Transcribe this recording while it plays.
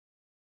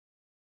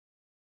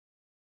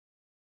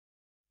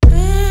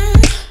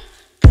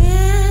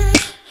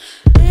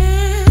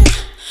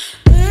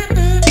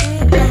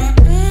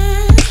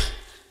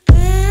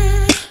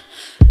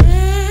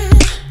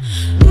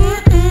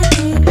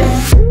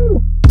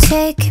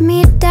Take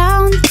me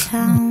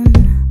downtown,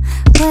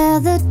 where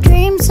the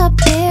dreams are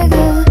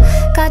bigger.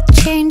 Got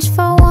change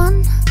for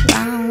one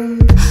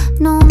round,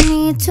 no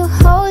need to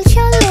hold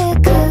your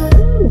liquor.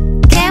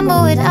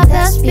 Gamble with our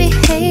best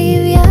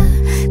behavior,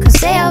 cause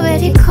they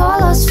already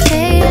call us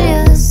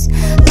failures.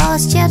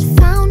 Lost yet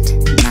found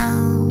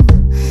now,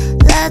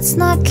 let's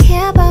not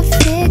care about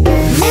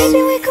figures.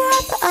 Maybe we grew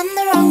up on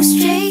the wrong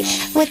street,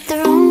 with the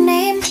wrong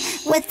name,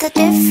 with a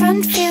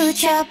different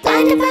future.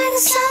 Blinded by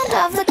the sound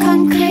of the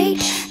concrete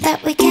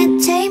that we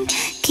can't tame.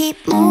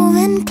 Keep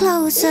moving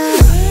closer.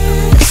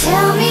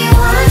 Tell me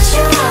what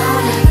you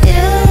wanna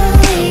do.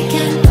 We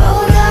can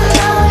roll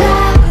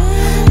up.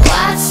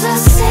 Watch the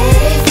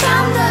city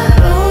from the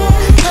roof.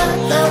 Put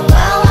the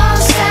world on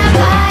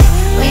standby.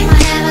 We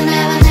might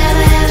never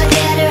ever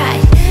get it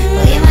right.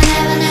 We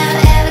might never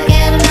ever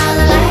get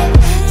another life.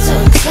 So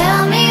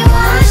tell me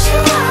what you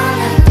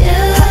wanna do.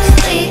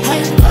 We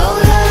can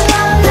roll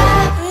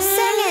up.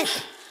 Sing it.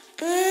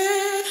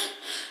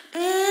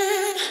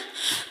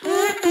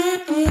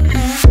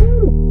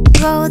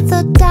 Roll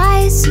the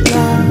dice,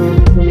 love.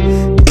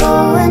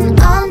 Going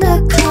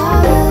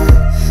undercover.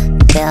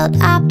 Build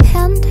our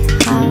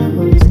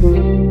penthouse.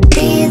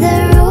 Be the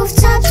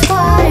rooftop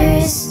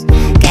squatters.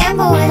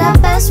 Gamble with our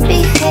best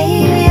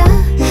behavior.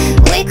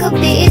 We could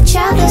be each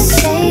other's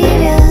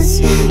saviors.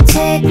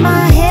 Take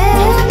my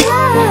hand,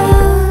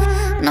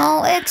 love.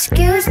 No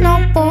excuse, no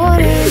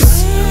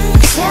borders.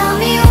 Tell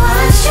me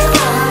what you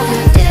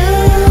wanna do.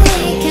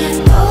 We can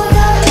roll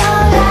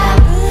up.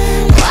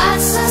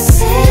 Watch the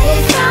city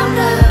from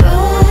the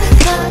roof.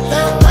 Put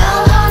the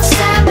world on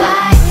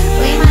standby.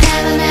 We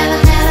might never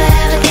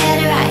ever get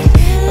it right.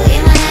 We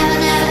might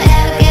never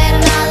ever get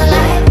another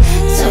life.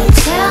 So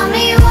tell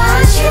me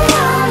what you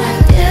wanna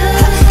do.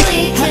 We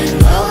can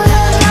roll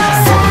up.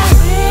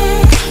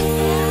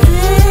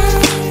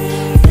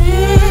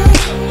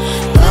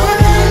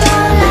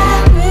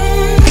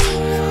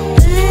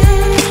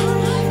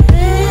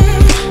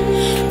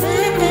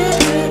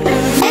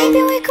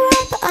 Maybe we grew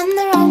up on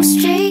the wrong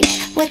street,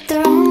 with the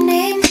wrong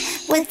name,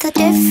 with a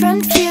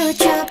different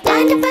future.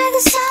 Blinded by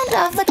the sound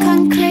of the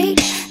concrete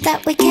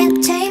that we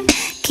can't tame.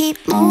 Keep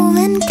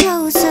moving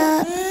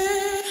closer.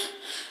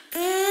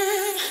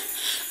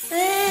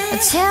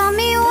 Tell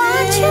me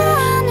what you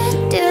wanna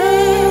do.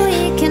 We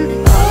can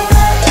roll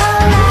up.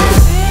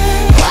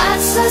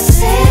 Watch the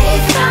city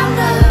from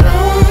the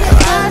roof.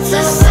 Watch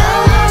the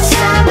sun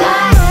shine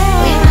by.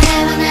 We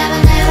might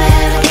never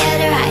ever get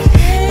it right.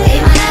 We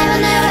might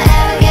never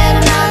ever get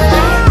another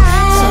life.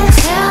 So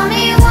tell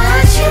me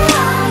what you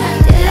wanna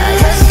do.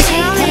 We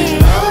can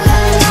roll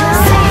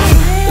up.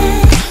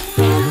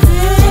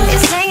 You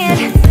sing it.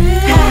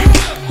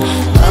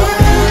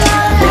 Roll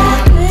up.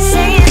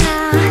 Sing it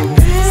now.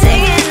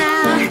 Sing it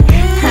now.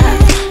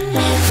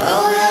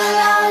 Roll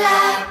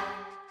up.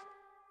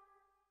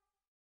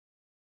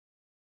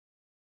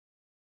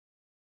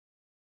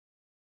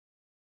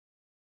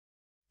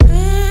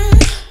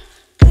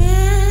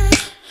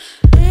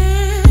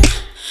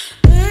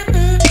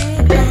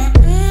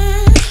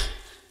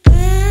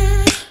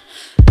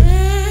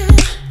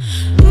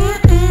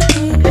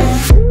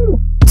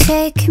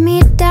 Take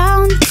me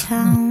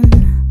downtown,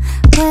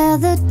 where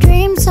the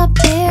dreams are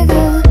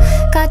bigger.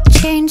 Got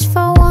change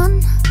for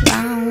one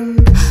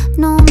round,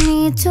 no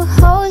need to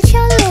hold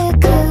your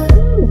liquor.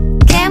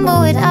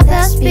 Gamble with our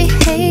best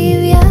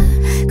behavior,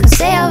 cause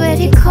they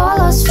already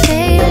call us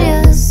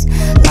failures.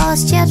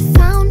 Lost yet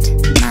found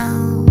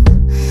now,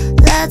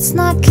 let's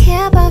not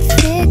care about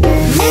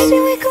figures. Maybe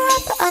we grew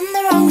up on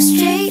the wrong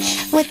street,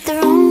 with the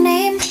wrong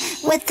name,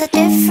 with a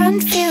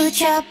different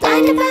future.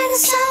 Blinded by the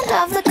sound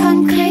of the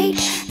concrete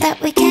that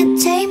we can't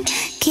tame.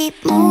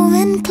 Keep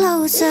moving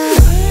closer.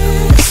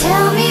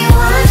 Tell me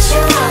what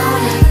you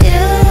wanna do.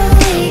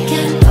 We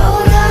can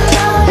roll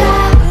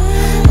up.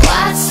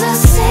 Watch the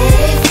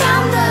city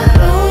from the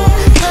roof.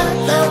 Put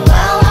the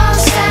world on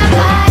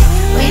standby.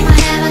 We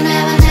might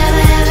never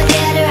ever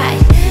get it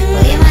right.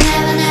 We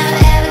might never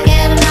ever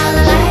get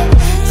another life.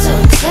 So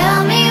tell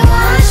me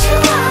what you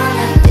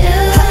wanna do.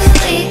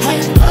 We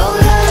can roll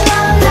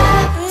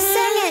up.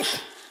 Sing it.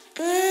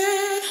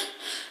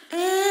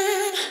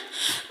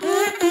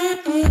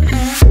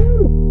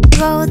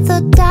 Roll the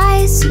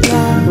dice,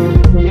 love.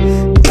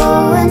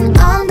 Going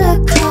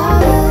undercover.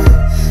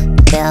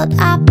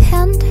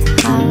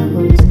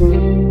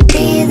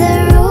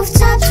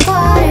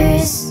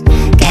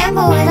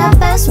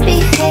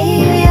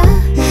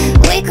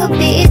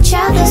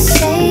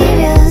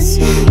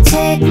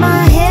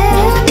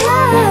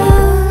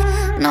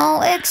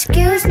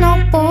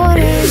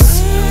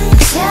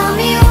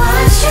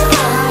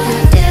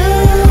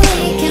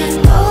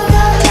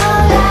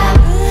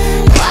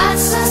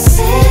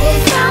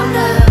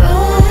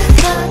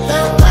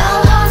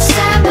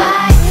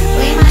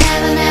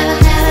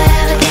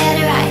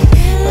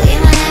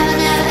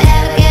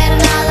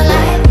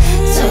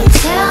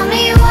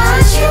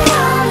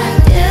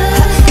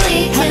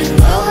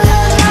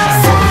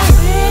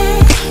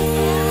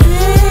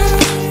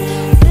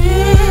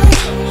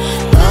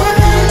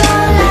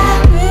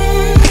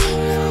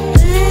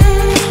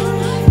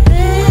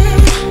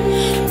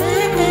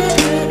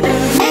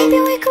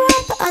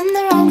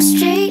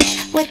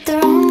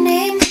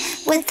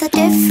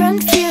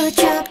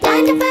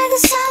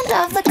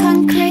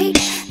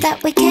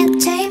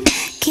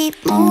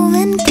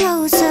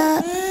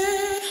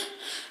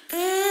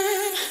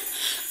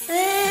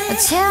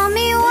 Tell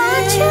me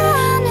what you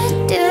wanna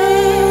do.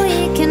 We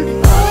can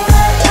roll.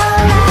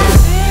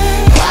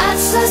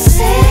 What's the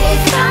city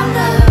from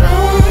the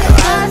room?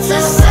 What's the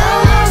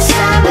sun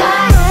shine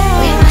by?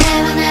 We might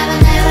never, never,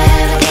 never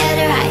ever get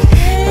it right.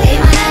 We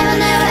might never,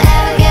 never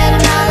ever get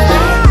another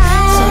life.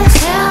 So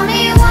tell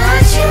me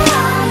what you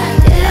wanna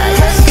do.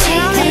 Just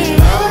tell me.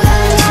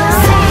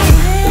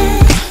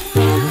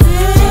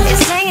 You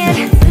sing it.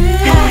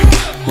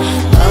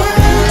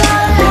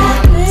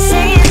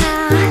 Sing it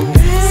now.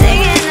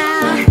 Sing it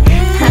now.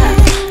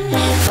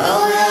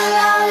 Oh la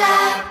la la.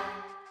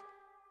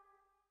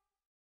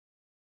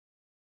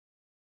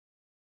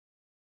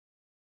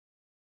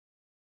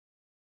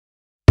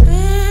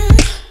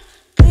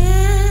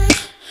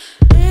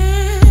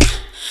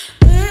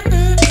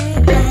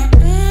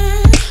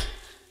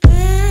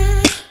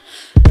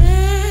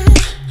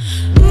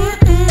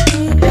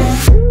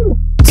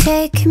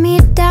 Take me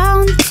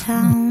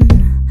downtown,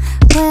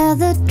 where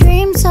the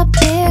dreams are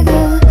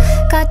bigger.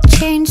 Got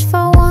change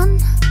for one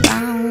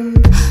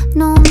round,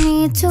 no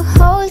need to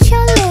hold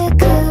your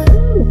liquor.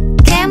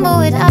 Gamble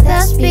with our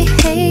best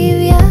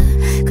behavior,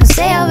 cause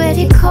they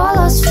already call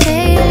us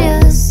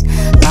failures.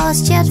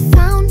 Lost yet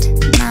found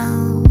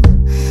now,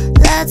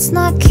 let's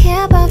not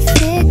care about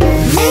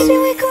figures. Maybe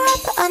we grew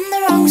up on the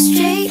wrong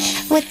street,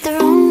 with the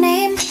wrong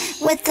name,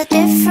 with a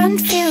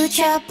different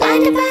future.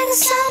 Blinded by the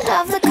sound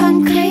of the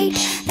concrete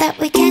that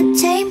we can't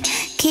tame.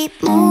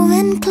 Keep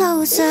moving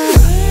closer.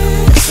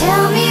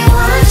 Tell me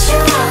what you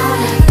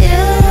wanna do.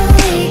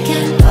 We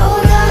can roll.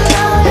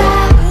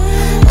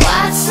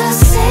 What's the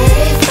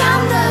city from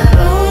the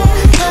room?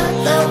 Put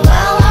the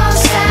world on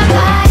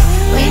standby.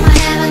 We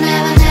might never,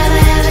 never, never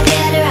ever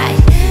get it right.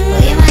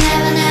 We might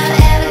never, never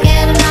ever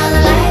get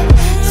another life.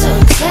 So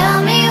tell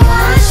me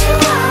what you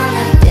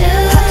wanna do.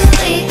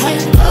 We can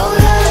roll.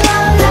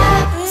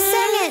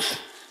 Sing it.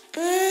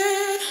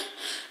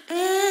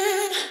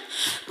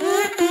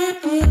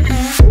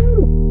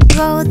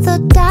 Roll the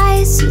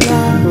dice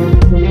low,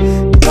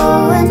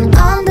 going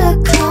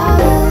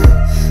undercover.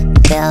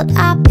 Build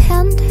our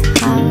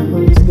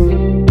penthouse,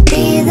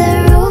 be the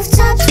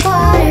rooftop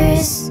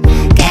squatters.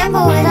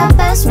 Gamble with our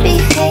best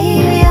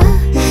behavior,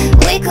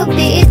 we could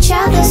be each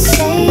other's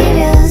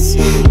saviors.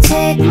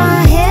 Take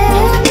my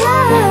hand,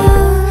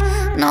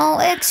 love, no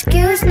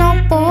excuse, no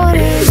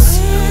borders.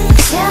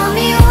 Tell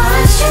me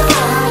what you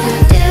wanna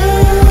do.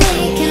 We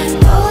can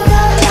roll.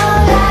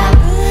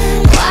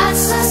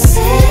 What's the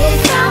city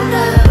from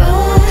the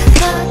room?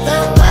 Put the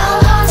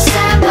world on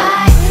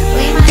standby.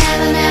 We might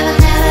never, never,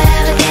 never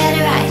ever get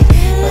it right.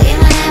 We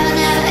might never,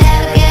 never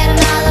ever get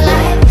another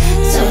life.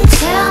 So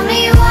tell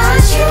me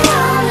what you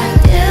wanna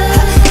do.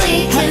 We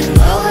can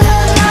roll.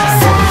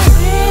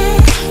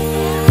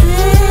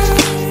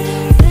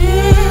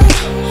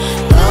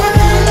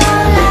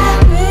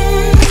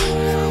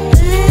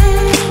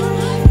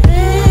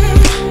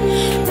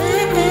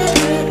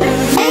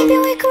 Maybe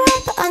we grew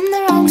up on the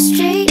wrong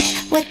street,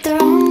 with the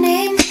wrong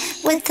name,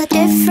 with a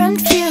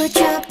different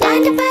future.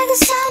 Blinded by the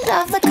sound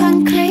of the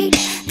concrete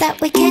that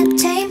we can't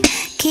tame.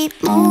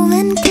 Keep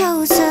moving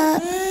closer.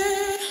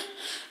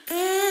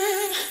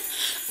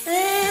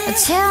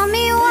 Tell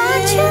me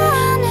what you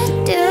wanna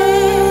do.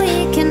 We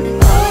can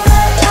roll.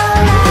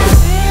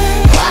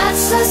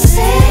 What's the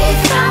city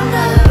from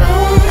the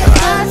room?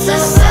 What's the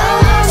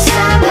sun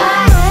shine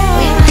by?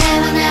 We might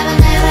never, never,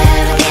 never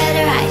ever get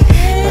it right.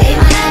 We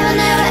might never,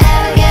 never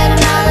ever get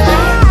another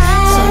life.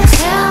 So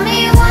tell me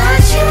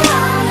what you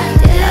wanna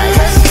do.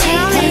 Just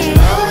tell me.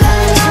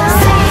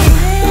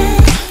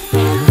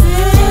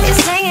 You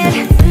sing it.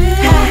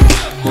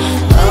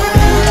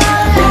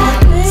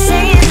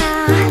 Sing it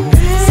now.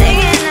 Sing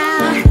it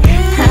now.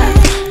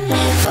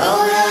 Oh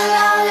la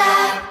la la.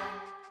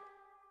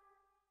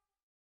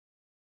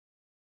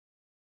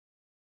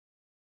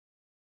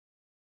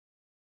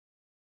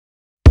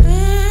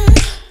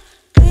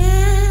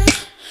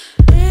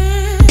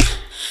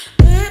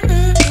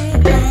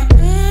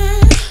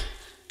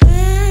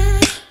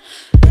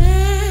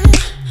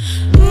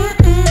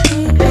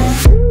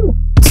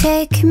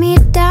 Take me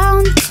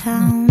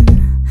downtown,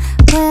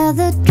 where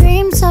the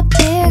dreams are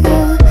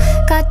bigger.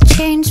 Got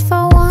change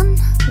for one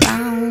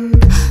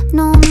round,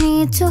 no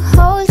need to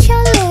hold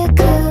your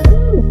liquor.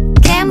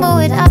 Gamble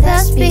with our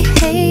best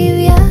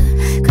behavior,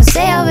 cause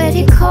they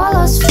already call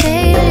us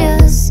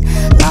failures.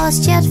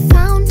 Lost yet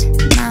found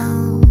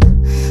now,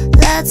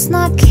 let's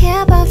not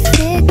care about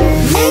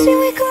figures. Maybe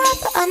we grew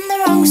up on the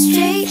wrong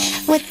street,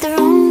 with the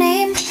wrong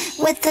name,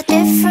 with a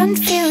different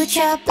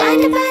future.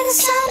 Blinded by the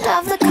sound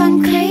of the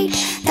concrete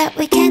that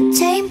we can't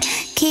tame.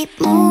 Keep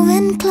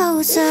moving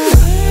closer.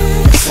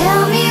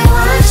 Tell me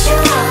what you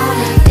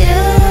wanna do.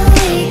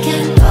 We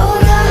can roll.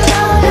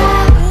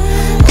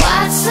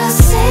 What's the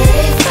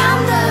city from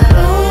the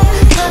room?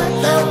 Put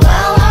the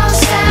world on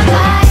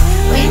standby.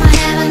 We might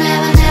never,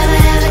 never, never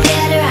ever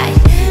get it right.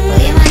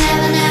 We might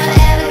never, never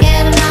ever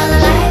get another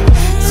life.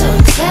 So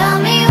tell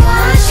me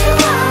what you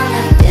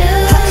wanna do.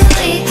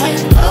 We can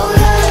roll.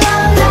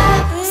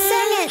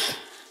 Sing it.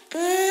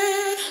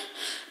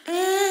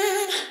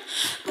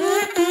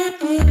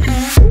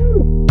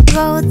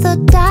 Roll the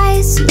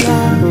dice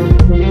low,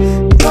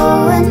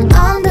 going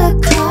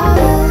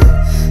undercover.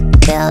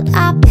 Build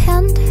our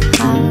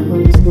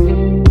penthouse,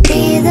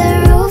 be the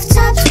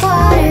rooftop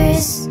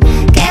squatters.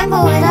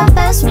 Gamble with our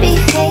best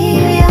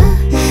behavior.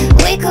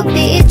 We could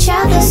be each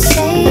other's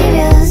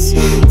saviors.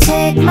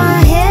 Take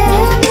my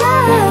hand,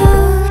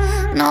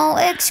 love. No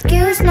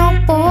excuse, no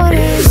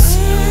borders.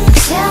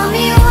 Tell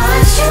me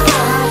what you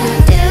wanna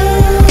do.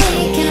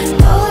 We can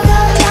go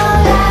the low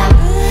lap.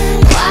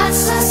 Watch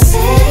the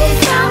city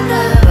from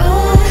the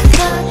roof.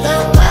 Put the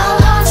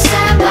world on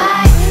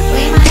standby.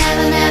 We might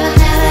never, never,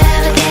 never,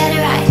 ever get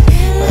it right.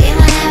 We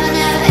might never,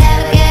 never,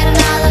 ever get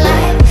another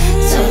life.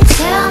 So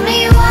tell me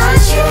what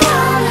you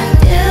wanna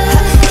do.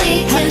 We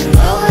can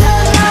go the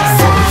low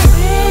lap.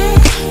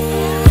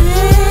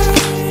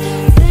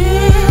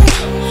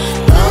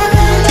 Go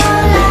the low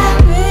lap.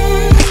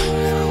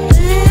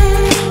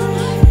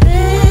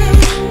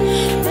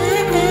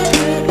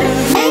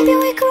 Maybe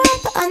we grew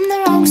up on the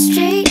wrong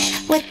street,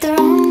 with the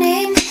wrong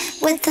name,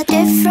 with a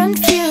different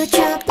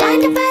future.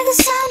 Blinded by the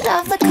sound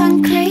of the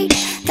concrete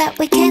that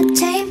we can't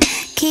tame.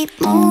 Keep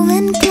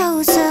moving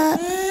closer.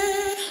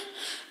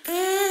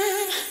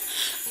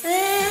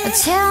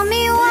 Tell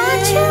me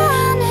what you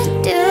wanna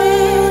do.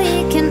 We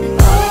can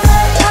roll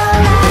the low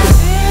lap.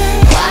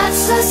 Watch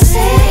the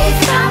city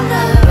from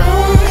the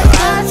roof.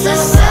 Watch the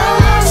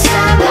sun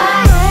shine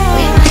by.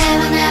 We might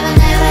never, never,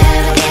 never,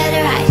 ever get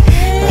it right.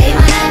 We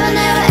might never,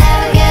 never,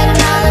 ever get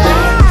another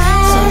life.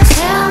 So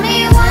tell me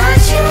what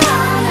you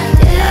wanna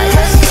do.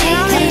 We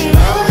can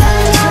roll the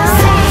low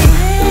lap.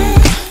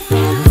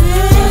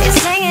 You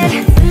sing it,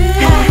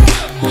 ha.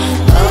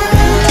 Roll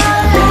the low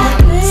lap.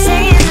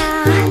 Sing it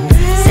now,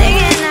 sing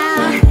it now,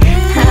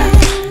 ha.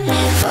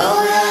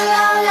 Roll the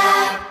low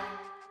lap.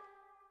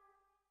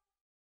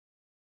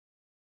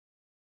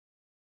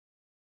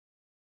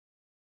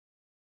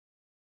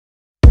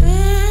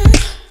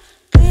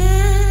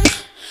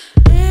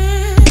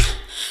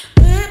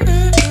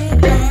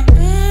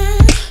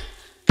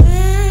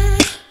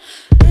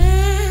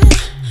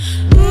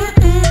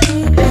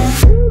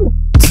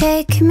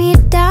 Take me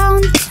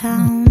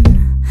downtown,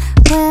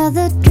 where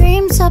the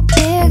dreams are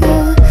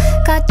bigger.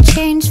 Got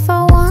change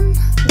for one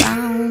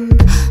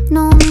round.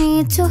 No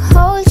need to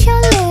hold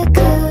your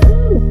liquor.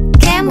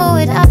 Gamble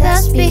with our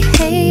best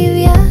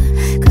behavior,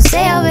 cause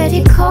they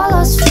already call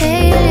us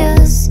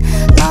failures.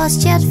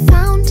 Lost yet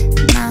found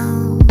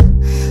now.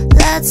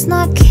 Let's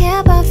not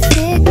care about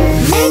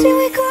figures. Maybe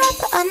we grew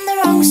up on the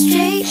wrong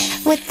street,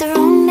 with the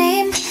wrong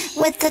name,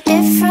 with a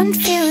different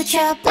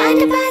future.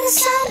 Blinded by the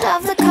sound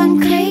of the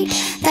concrete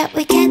that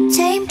we can't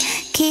tame.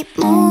 Keep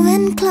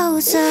moving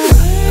closer.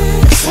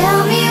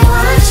 Tell me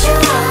what you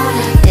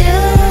wanna do.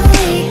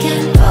 We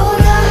can roll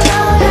the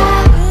low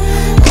lap.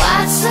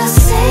 Watch the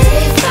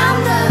city from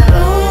the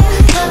roof.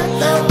 Put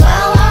the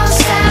world on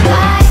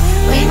standby.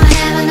 We might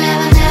never,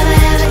 never, never,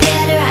 ever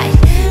get it right.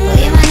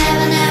 We might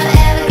never, never,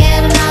 ever get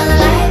another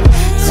life.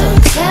 So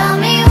tell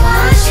me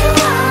what you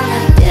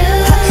wanna do.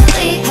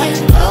 We can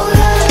roll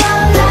the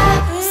low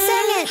lap.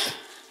 Sing it.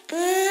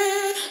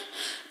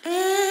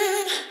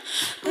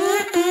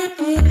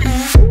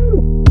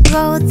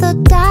 Roll the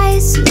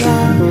dice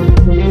low,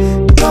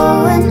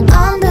 going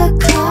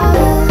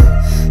undercover.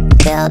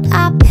 Build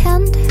our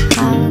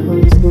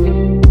penthouse,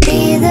 be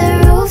the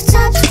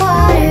rooftop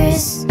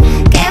squatters.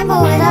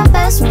 Gamble with our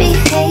best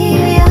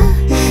behavior.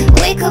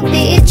 We could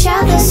be each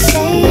other's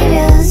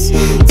saviors.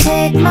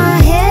 Take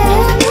my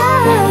hand,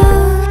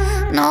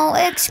 love. No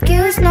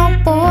excuse, no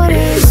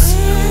borders.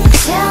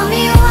 Tell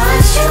me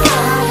what you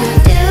wanna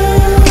do.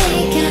 We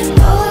can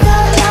roll the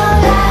low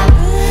lap.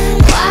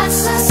 Watch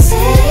the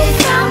city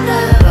from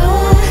the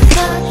roof.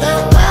 Put the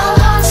world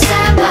on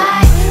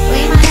standby.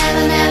 We might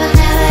never, never,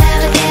 never,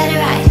 ever get it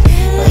right.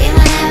 We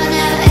might never,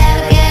 never,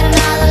 ever get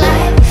another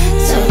life.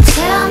 So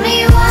tell me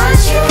what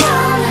you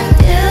wanna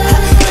do.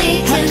 We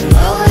can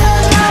roll the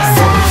low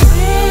lap.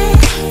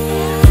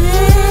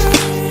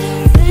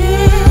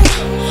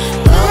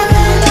 Roll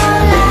the low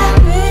lap.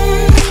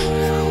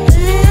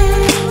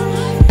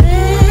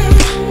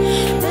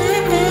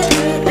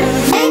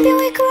 Maybe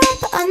we grew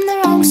up on the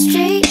wrong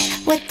street,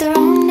 with the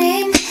wrong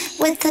name,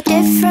 with a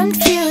different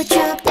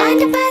future.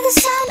 Blinded by the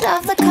sound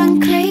of the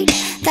concrete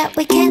that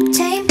we can't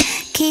tame.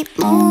 Keep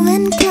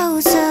moving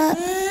closer.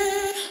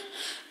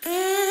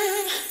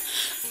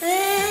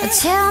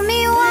 Tell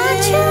me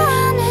what you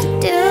wanna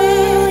do.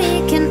 We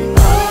can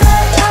roll the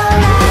low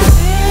lap.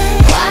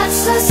 Watch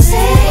the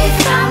city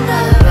from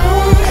the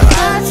roof.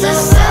 Watch the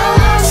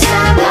sun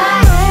shine by.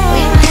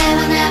 We might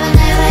never, never,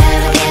 never,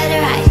 ever get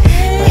it right.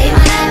 We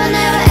might never,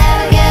 never,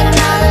 ever get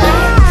another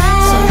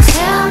life. So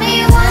tell me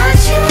what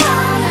you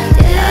wanna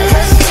do.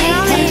 We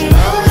can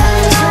roll the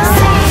low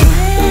lap.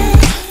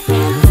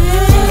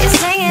 You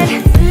sing it,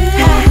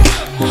 ha.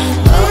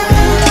 Roll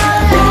the low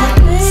lap.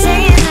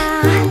 Sing it now,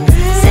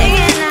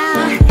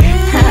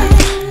 ha.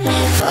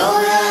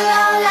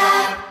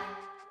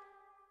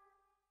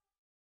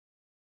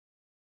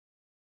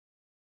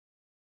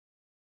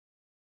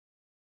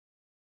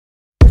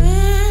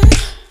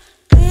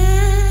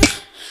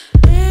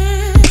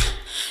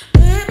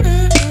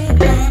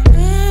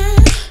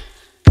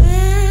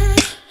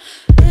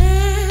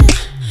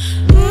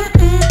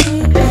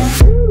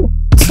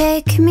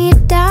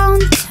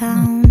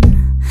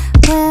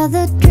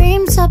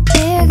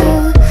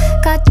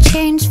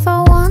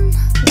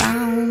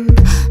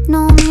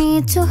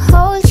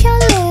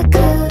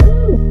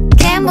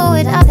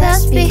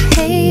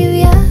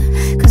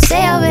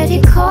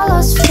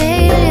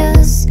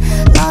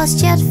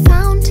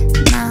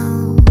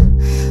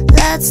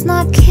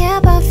 Let's not care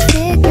about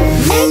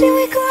figures. Maybe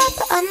we grew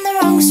up on the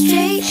wrong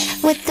street,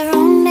 with the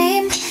wrong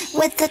name,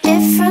 with a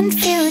different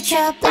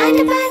future.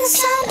 Blinded by the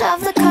sound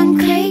of the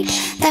concrete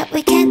that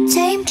we can't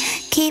tame.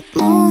 Keep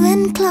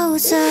moving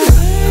closer.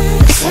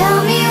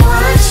 Tell me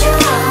what you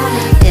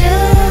wanna do.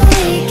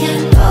 We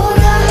can roll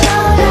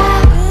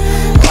up.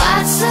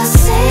 Watch the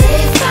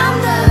city from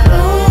the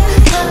roof.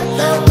 Put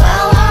the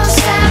world on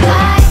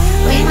standby.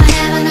 We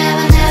might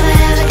never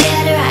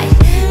get it right.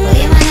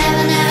 We might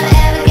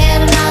never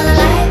get another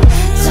life.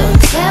 So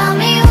tell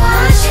me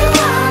what you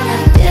wanna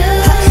do.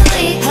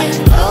 We can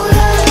roll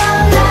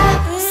up.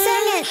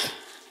 Sing it.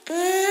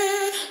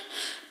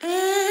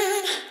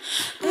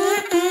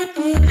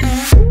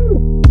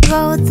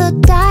 Roll the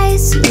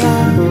dice,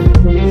 love.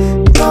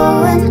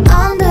 Going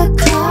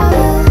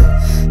undercover.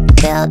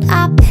 Build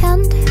our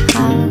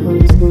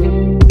penthouse.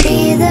 Be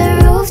the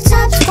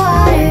rooftop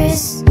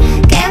squatters.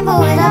 Gamble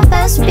with our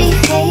best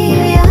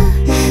behavior.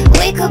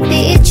 We could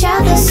be each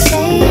other's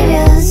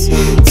saviors.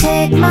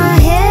 Take my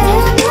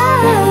hand,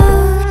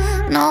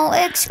 love. No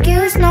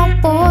excuse, no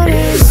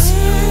borders.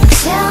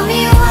 Tell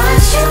me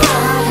what you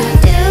wanna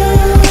do.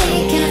 We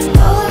can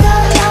roll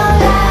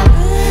up.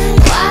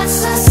 Watch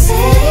the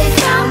city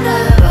from the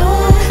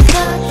roof.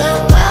 Put the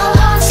world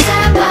on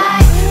standby.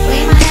 We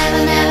might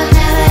never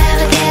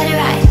get it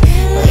right.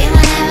 We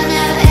might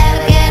never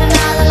get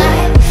another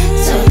life.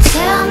 So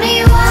tell me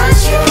what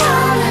you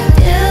wanna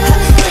do.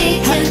 We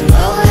can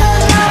roll up.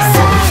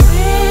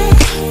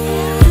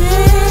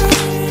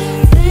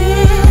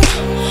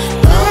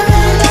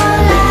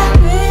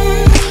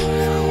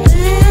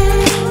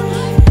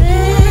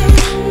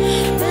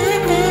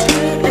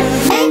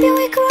 Maybe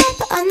we grew up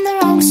on the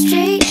wrong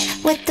street,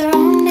 with the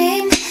wrong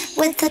name,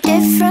 with a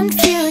different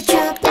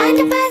future.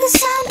 Blinded by the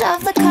sound of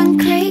the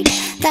concrete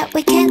that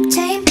we can't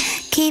tame.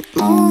 Keep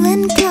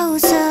moving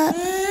closer.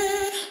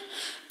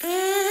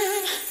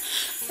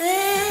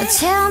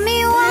 Tell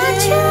me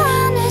what you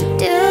wanna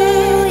do.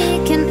 We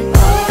can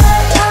roll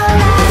up.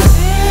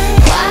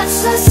 Watch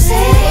the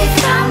city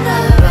from the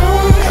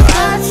roof.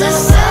 Watch the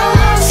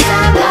sun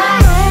standby.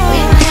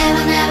 We might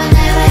never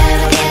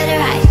get it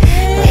right.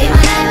 We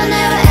might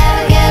never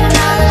get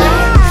another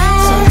life.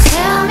 So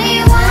tell me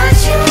what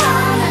you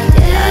wanna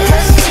do.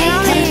 We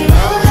can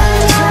roll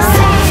up.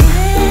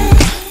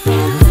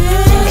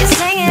 You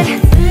sing it.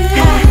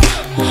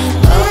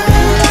 Roll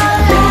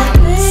up.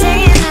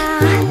 Sing it now.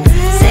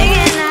 Sing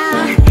it now.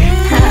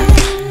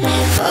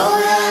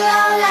 Roll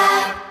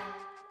up.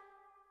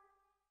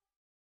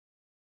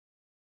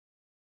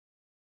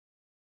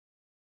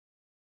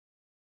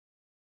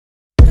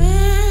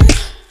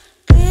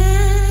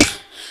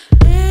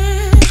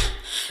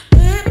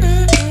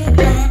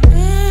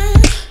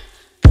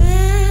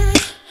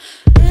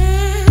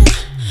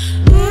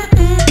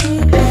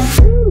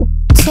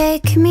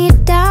 Take me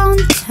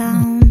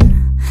downtown,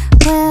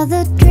 where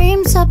the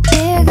dreams are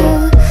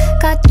bigger.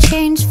 Got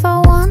change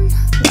for one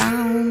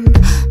round.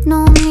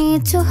 No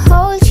need to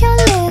hold your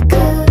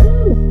liquor.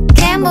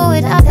 Gamble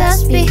with our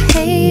best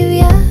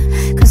behavior,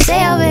 cause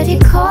they already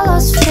call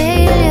us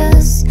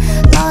failures.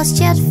 Lost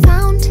yet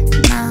found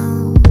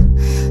now.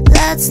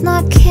 Let's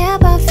not care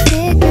about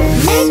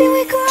figures. Maybe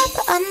we grew up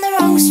on the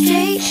wrong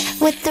street,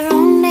 with the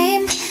wrong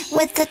name,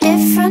 with a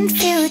different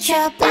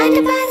future.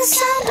 Blinded by the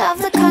sound of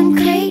the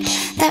concrete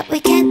that we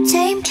can't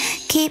tame.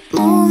 Keep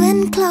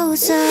moving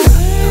closer.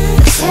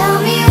 Tell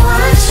me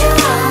what you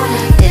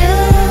wanna do.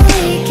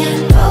 We can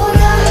roll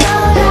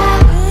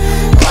up.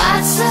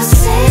 Watch the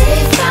city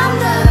from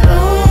the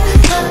roof.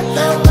 Put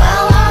the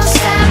world on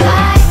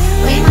standby.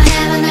 We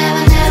might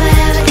never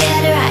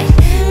get it right.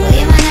 We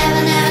might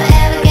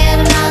never get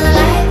another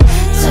life.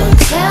 So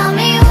tell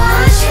me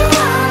what you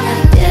wanna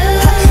do.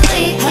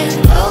 We can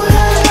roll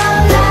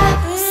up.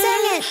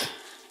 Sing it.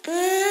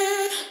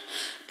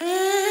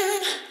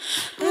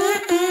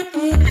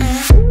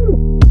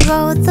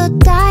 Roll the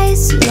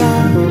dice,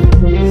 love.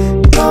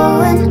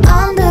 Going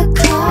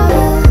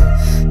undercover.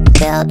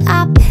 Build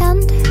our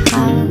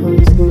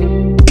penthouse.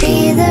 Be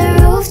the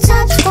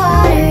rooftop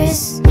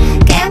squatters.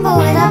 Gamble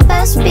with our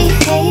best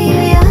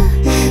behavior.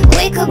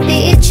 We could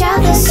be each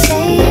other's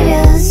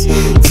saviors.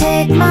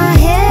 Take my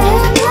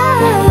hand,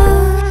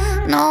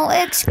 love. No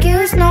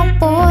excuse, no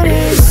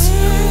borders.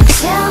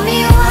 Tell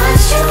me what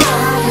you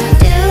wanna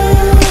do.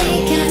 We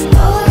can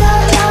roll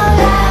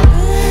up.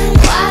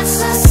 Watch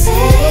the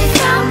city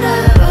from the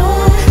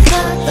roof.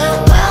 Put the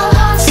world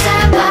on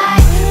standby.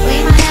 We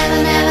might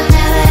never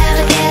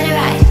get it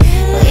right.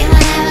 We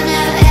might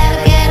never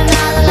get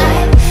another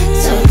life.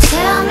 So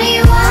tell me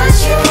what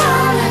you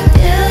wanna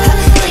do.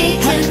 We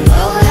can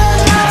roll up.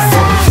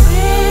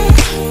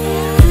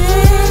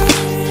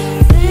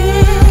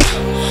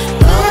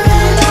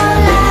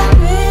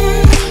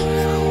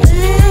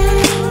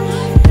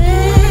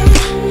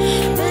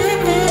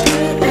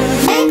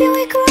 Maybe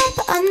we grew up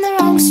on the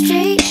wrong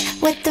street,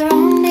 with the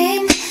wrong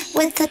name,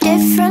 with a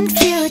different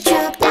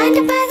future.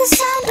 Blinded by the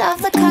sound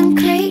of the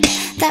concrete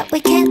that we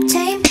can't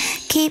tame.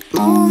 Keep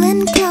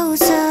moving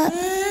closer.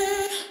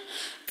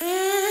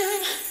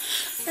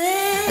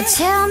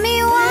 Tell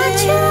me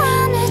what you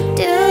wanna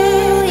do.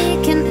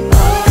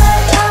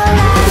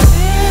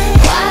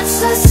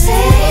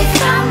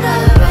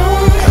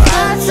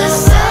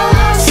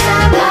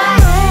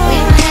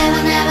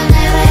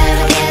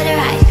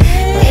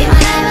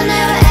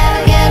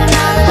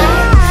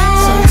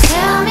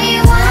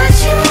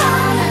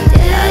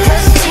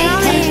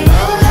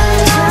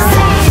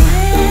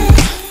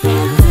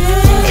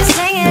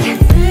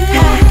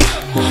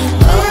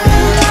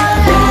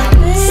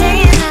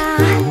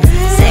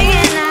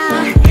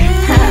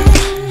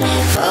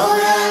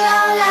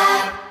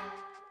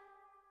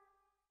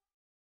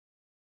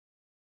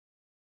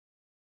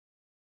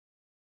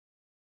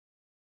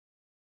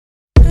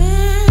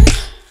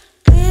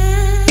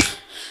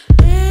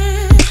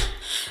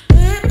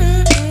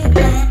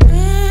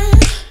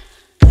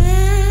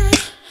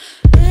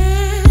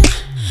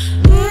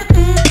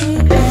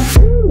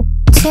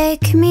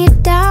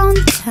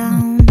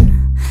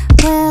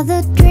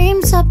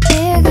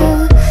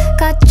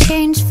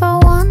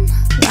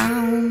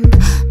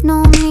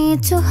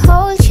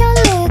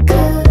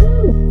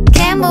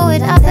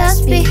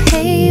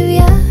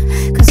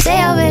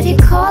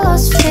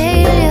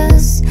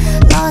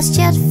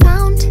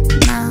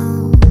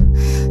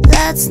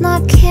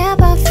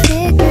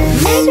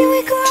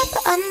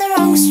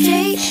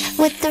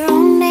 with the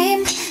wrong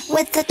name,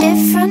 with a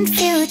different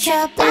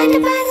future.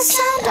 Blinded by the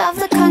sound of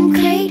the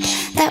concrete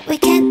that we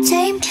can't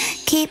tame.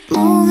 Keep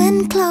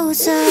moving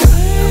closer.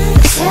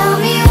 Tell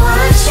me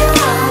what you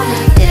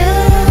wanna do.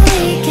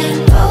 We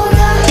can roll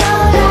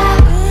up.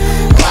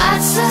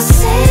 Watch the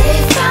city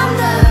from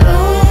the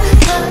roof.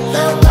 Put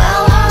the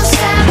world on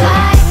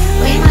standby.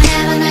 We might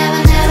never,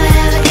 never, never,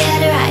 ever get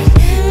it right.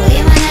 We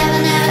might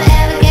never, never,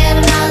 ever get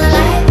another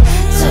life.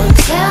 So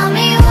tell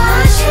me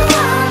what you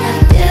wanna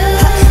do.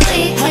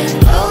 We can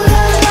roll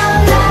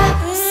up.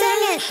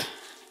 Sing it.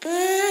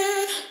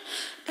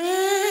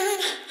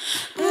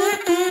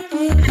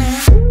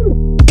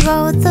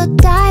 Roll the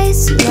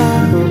dice,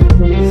 love.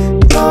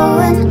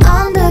 Going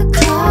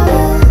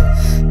undercover.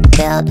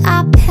 Build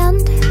our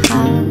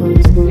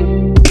penthouse.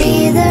 Be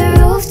the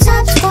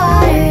rooftop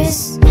squatters.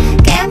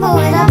 Gamble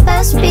with our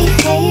best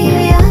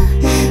behavior.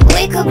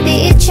 We could be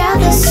each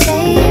other's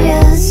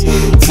saviors.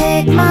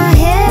 Take my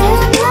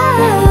hand,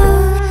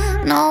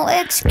 love. No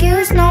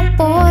excuse, no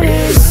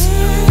borders.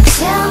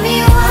 Tell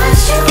me what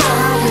you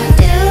wanna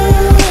do.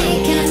 We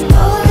can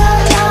roll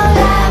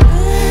up.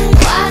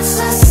 Watch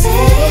the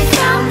city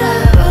from the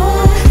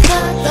roof.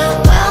 Put the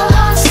world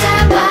on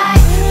standby.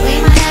 We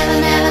might never,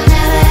 never,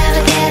 never,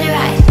 ever get it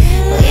right.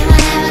 We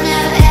might never,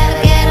 never, ever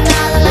get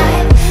another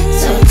life.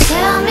 So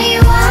tell me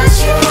what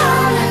you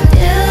wanna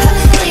do.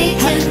 We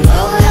can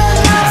roll up.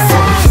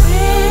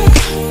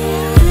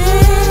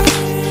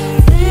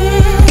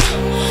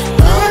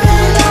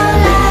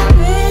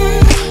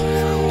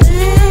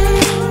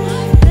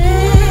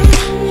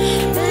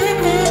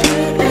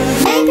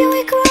 Maybe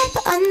we grew up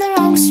on the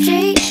wrong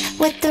street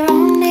with the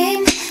wrong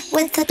name,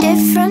 with a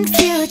different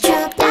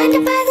future.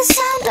 Blinded by the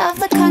sound of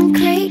the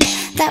concrete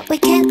that we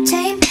can't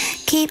tame.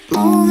 Keep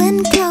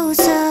moving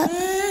closer.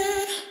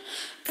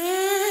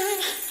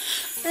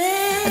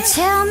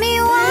 Tell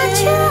me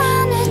what you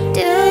wanna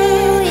do.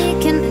 We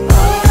can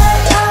roll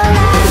up.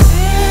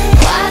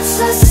 Watch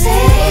the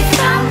city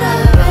from the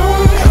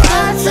roof.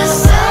 Watch the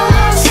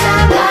sun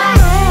shine by.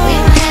 We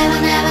might never,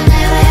 never,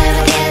 never,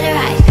 ever get it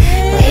right.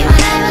 We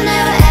might never,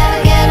 never, ever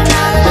get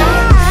another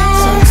life.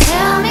 So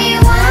tell me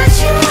what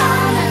you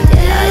wanna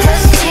do.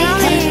 We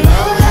can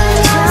roll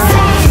up.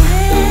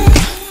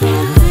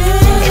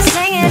 You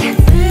sing it.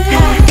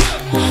 Roll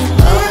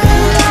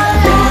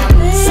up.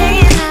 Sing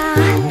it now.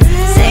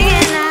 Sing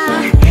it now.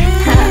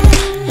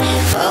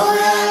 Roll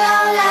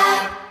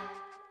up.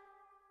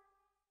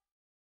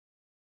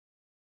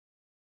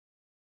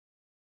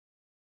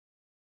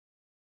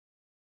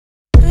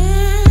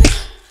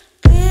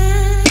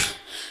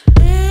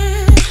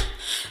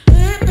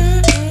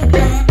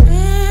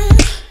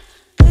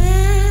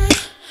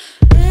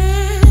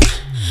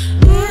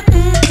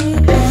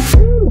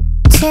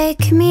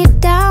 Take me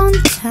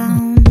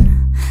downtown,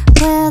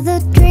 where the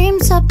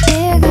dreams are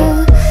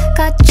bigger.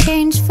 Got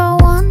change for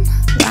one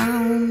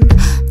round.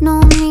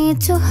 No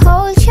need to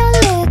hold your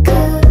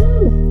liquor.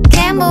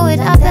 Gamble with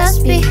our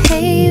best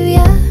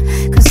behavior,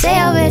 cause they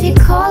already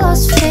call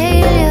us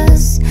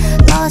failures.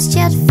 Lost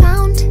yet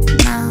found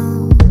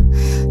now.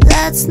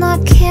 Let's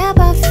not care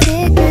about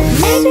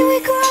figures. Maybe we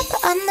grew up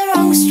on the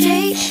wrong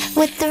street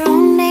with the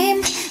wrong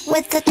name,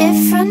 with a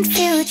different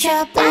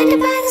future. Blinded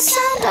by the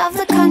sound of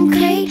the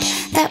concrete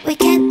that we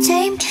can't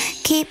tame.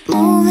 Keep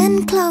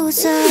moving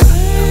closer.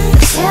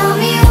 Tell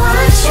me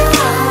what you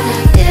wanna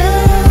do.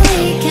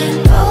 We can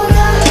roll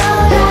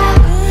up.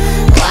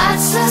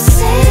 Watch the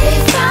city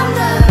from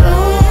the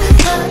roof.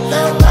 Put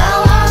the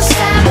world on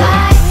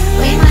standby.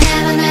 We might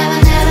never, never,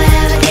 never,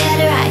 ever get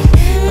it right.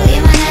 We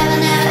might never,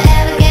 never,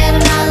 ever get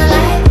another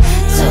life.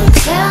 So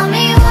tell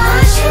me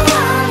what you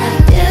wanna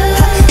do.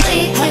 We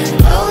can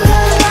roll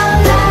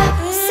up.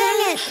 Sing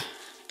it.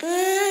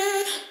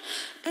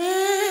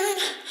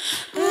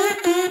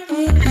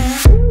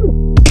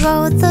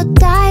 Roll the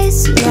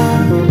dice,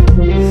 love.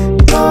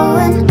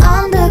 Going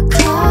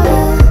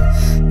undercover.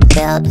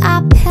 Build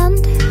our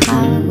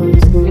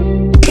penthouse.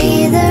 Be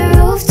the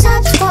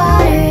rooftop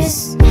squatters.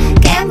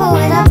 Gamble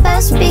with our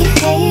best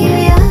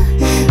behavior.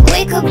 We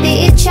could be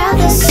each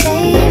other's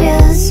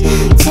saviors.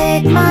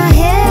 Take my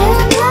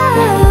hand,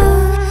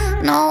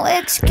 love. No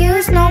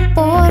excuse, no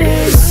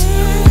borders.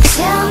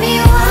 Tell me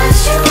what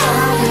you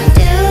wanna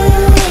do.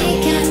 We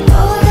can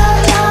roll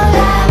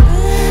up.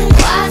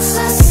 Watch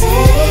the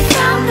city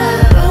from the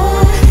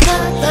roof.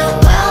 Put the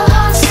world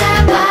on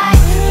standby.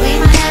 We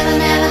might never,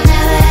 never,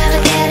 never, ever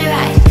get it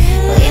right.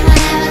 We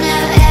might never,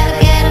 never, ever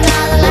get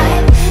another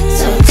life.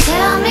 So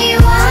tell me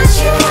what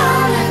you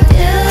wanna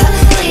do.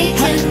 We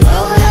can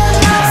roll up.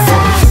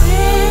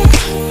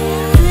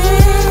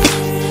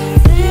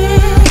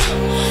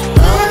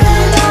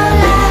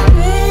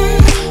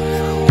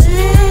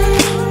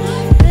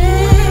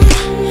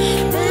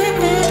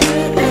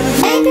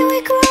 Maybe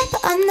we grew up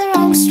on the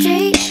wrong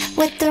street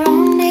with the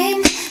wrong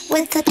name,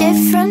 with a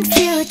different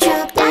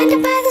future.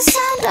 Blinded by the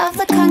sound of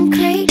the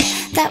concrete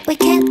that we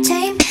can't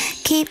tame.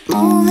 Keep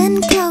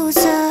moving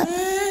closer.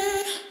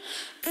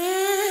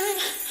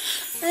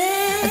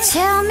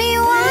 Tell me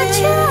what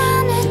you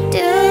wanna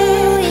do.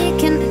 We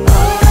can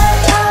roll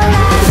up.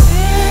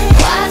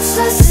 Watch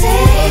the city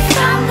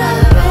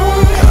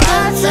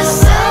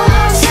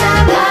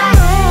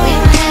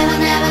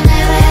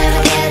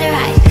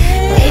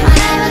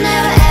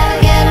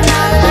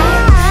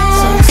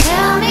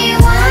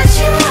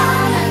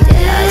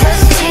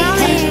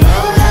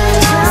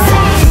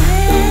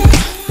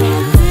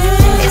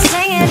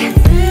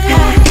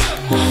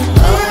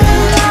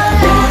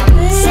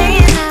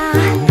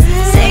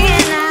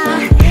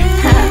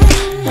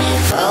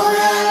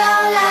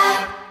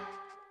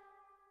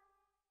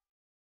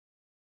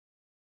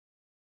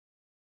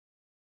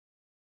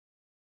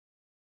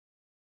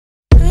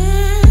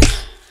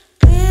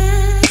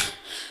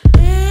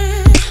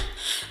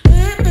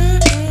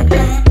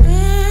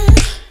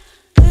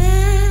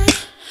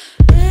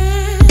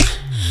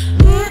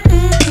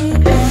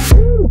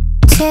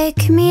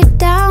Take me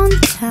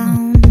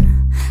downtown,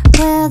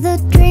 where the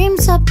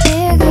dreams are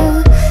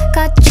bigger.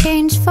 Got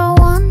change for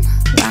one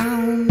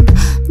round,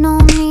 no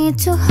need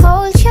to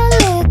hold your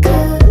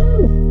liquor.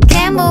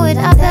 Gamble with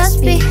our best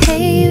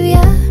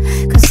behavior,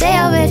 cause they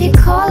already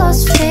call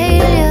us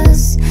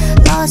failures.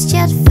 Lost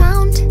yet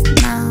found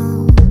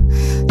now,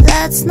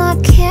 let's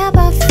not care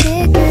about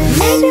figures.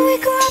 Maybe we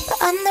grew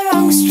up on the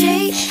wrong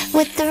street,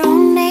 with the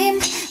wrong name,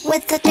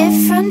 with a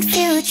different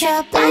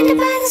future. Blinded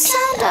by the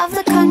sound of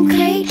the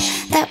concrete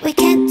that we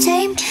can't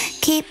tame.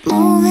 Keep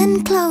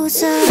moving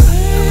closer.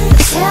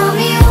 Tell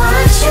me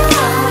what you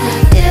wanna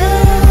do.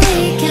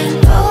 We can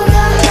roll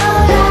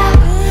up.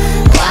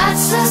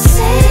 Watch the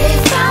city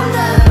from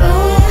the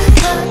roof.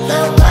 Put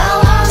the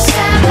world on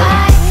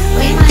standby.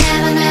 We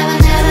might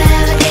never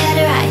get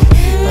it right.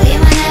 We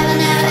might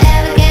never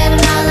ever get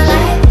another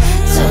life.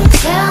 So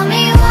tell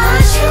me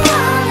what you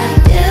wanna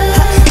do.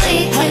 We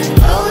can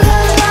roll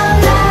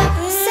up.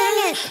 Sing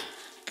it.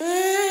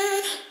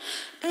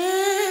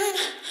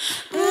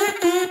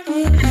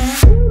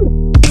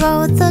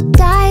 Roll the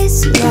dice,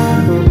 yeah.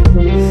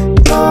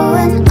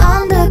 Going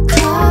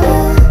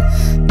undercover.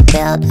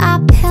 Build our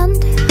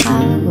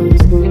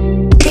penthouse.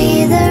 Be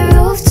the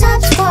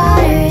rooftop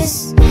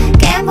squatters.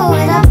 Gamble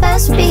with our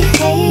best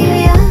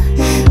behavior.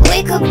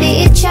 We could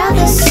be each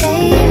other's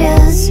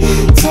saviors.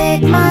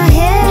 Take my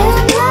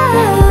hand,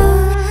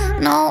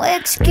 love. No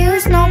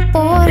excuse, no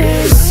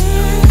borders.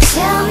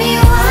 Tell me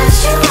what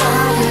you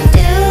wanna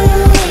do.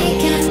 We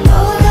can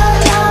roll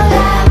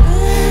up.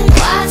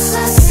 Watch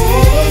the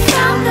city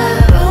from the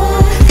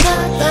roof.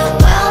 Put the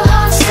world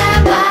on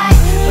standby.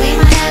 We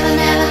might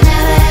never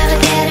ever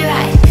get it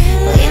right.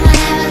 We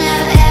might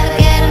never ever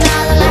get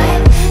another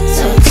life.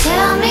 So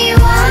tell me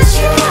what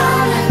you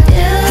wanna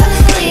do.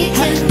 We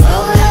can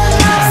roll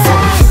up.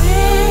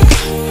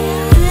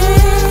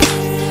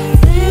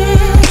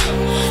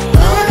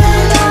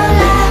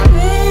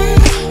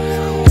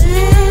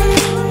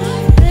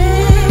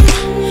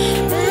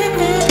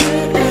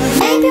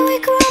 Maybe we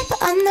grew up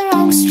on the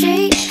wrong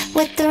street,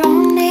 with the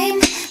wrong name,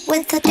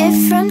 with a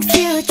different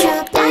future.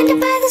 Blinded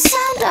by the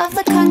sound of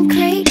the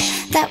concrete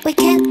that we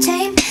can't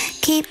tame.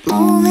 Keep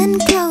moving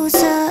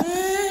closer.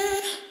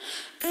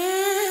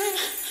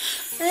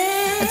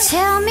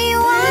 Tell me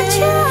what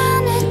you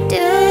wanna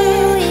do.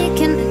 We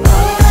can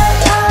roll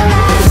up.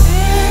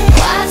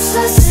 Watch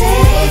the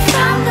city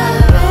from the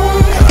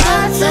roof.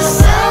 Watch the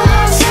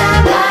sun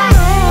shine by.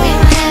 We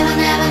might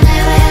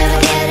never ever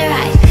get it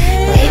right.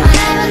 We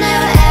might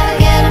never ever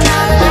get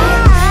another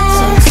life.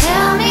 So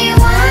tell me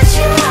what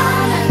you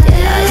wanna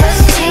do.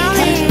 We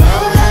can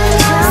roll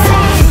up.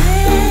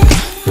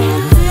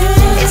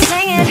 You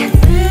sing it.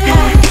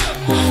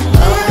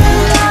 Roll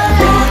up.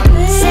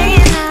 Sing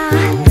it now.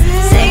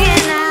 Sing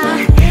it now.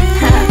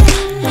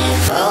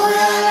 Roll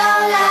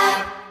up.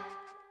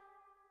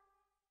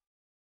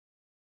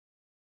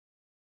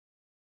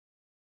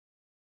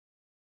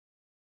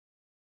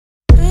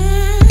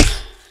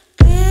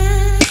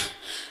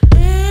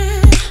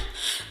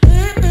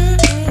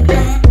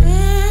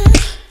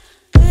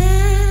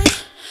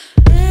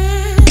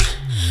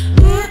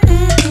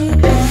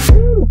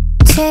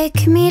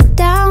 Take me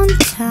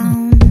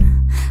downtown,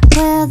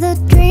 where the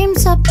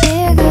dreams are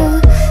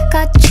bigger.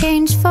 Got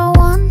change for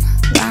one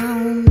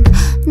round,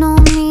 no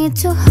need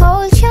to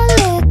hold your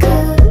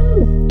liquor.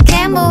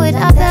 Gamble with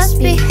our best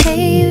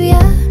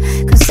behavior,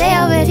 cause they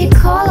already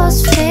call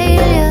us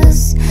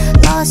failures.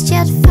 Lost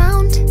yet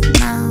found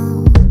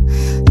now,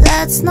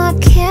 let's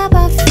not care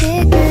about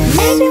figures.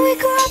 Maybe we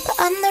grew up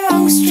on the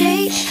wrong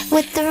street,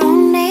 with the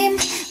wrong name,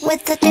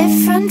 with a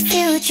different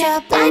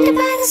future. Blinded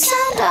by the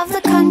sound of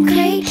the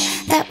concrete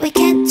that we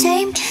can't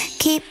tame.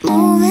 Keep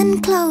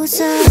moving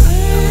closer.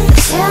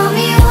 Tell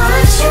me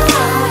what you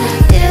wanna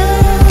do.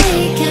 We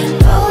can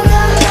roll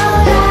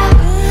up.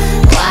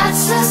 Watch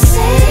the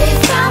city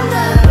from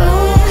the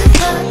roof.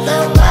 Put the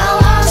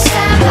world on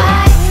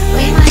standby.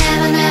 We might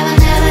never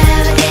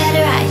ever get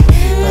it right.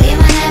 We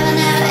might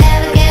never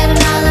ever get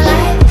another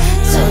life.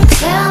 So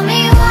tell me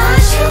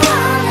what you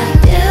wanna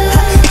do.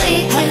 We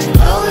can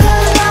roll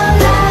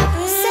up.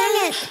 Sing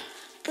it.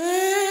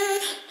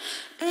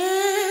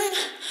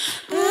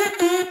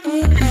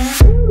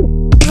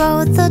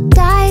 Roll the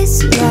dice,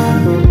 yeah.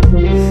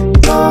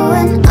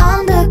 Going on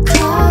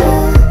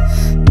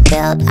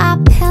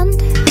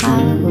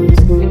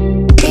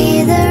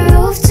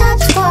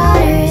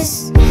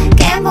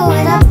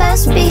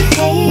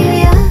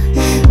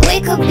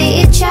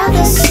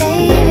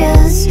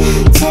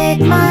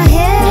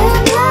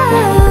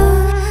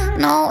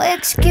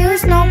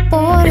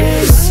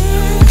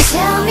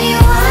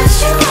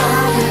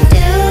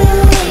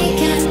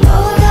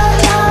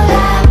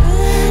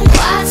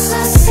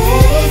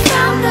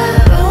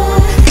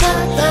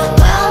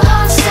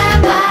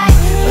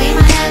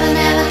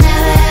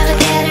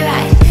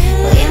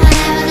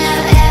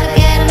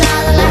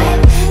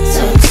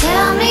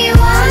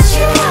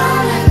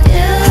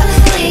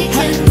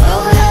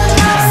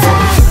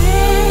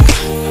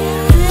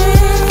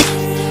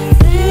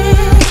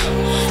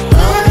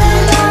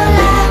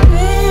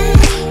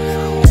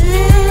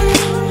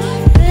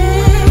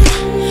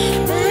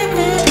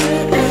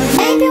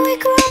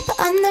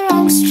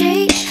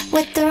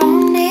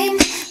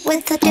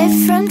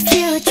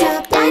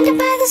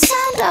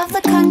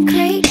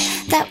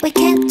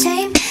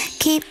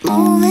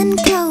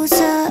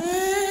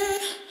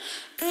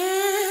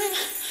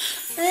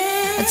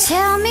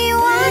Tell me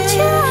what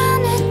you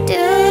wanna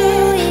do.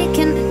 We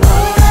can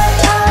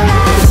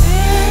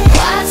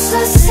what's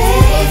the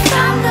city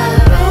from the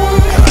room?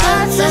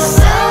 What's the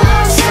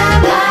sun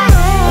shine by?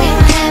 We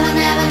might never,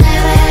 never,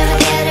 never ever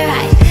get it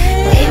right.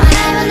 We might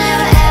never,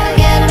 never ever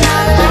get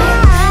another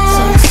life.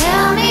 So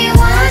tell me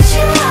what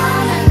you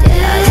wanna do.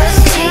 Just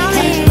take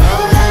me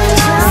over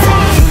you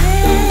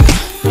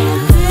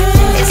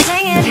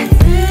sing it,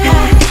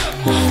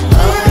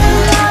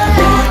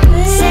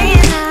 sing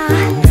it now,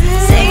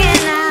 sing it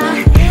now.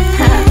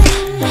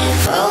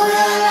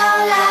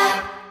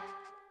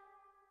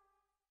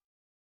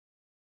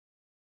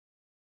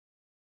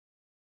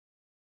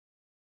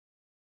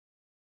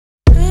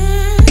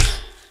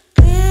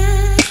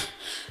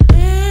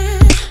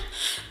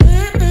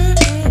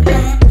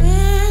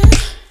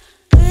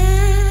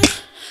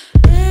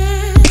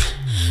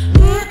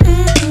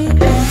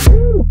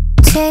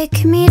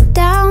 Take me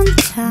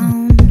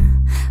downtown,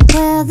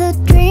 where the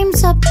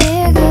dreams are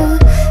bigger.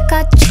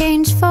 Got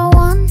change for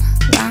one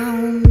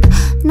round,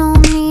 no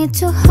need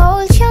to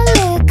hold your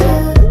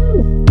liquor.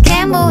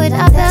 Gamble with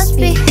our best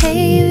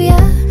behavior,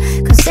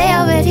 cause they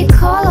already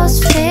call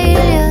us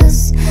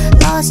failures.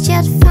 Lost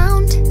yet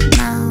found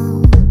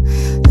now,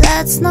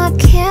 let's not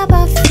care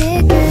about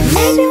figures.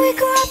 Maybe we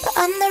grew up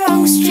on the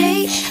wrong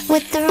street,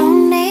 with the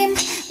wrong name,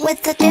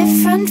 with a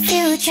different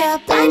future.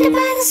 Blinded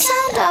by the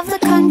sound of the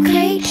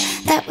concrete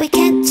that we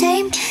can't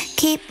tame,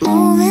 keep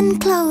moving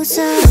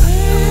closer.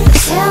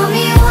 Tell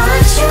me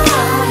what you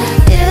wanna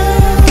do.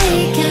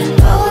 We can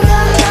roll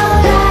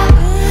up.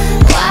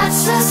 What's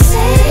the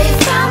city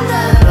from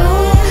the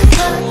room?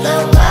 Put the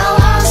world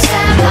on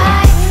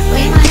standby.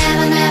 We might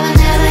never, never,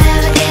 never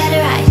ever get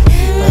it right.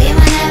 We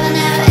might never,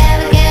 never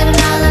ever get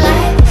another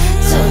life.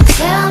 So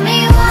tell me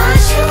what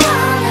you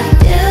wanna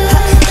do.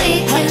 We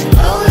can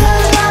roll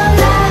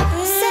up.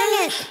 Sing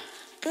it.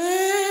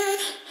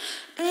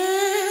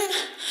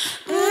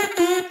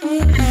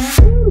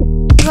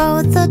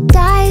 Roll the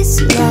dice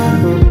low,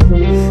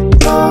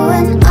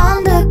 going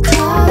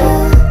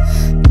undercover.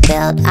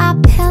 Build our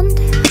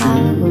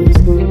penthouse,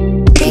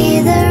 be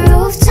the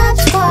rooftop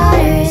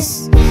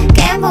squatters.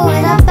 Gamble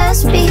with our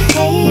best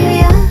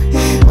behavior,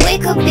 we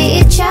could be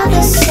each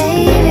other's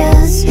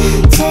saviors.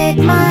 Take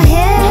my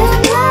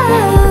hand,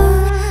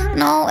 love,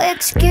 no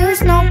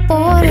excuse, no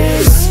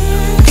borders.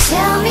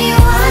 Tell me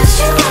what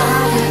you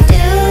wanna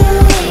do.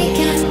 We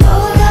can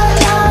roll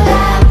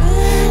up.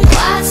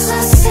 What's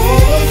the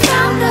city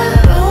from the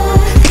room?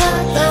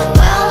 Put the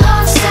world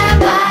on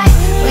standby.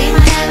 We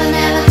might never,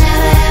 never,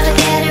 never ever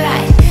get it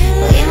right.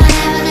 We might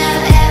never,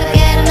 never ever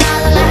get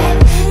another life.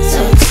 So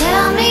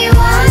tell me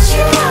what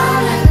you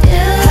wanna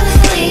do.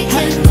 We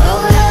can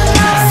roll up.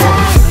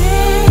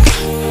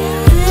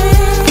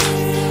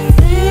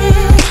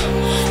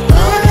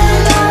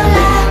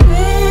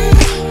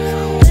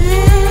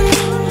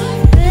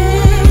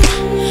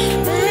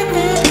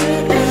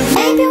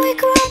 Maybe we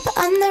grew up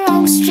on the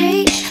wrong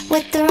street,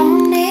 with the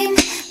wrong name,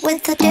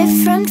 with a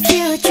different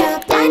future.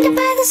 Blinded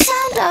by the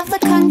sound of the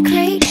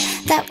concrete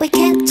that we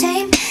can't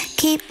tame,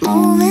 keep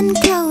moving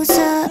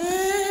closer.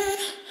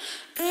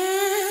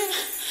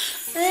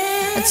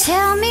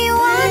 Tell me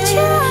what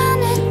you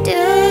wanna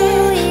do.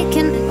 We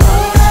can roll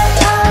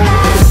up.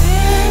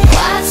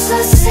 What's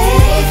the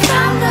city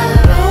from the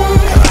room?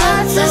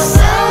 What's the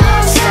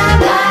sun shine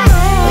by?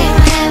 We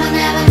might never,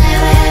 never,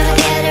 never ever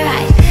get it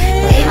right.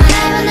 We might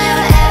never,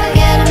 never ever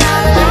get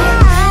another life.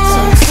 So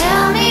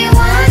tell me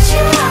what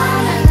you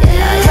wanna do.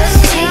 Just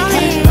take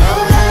me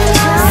over.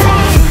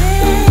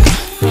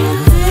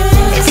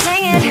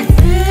 Sing it.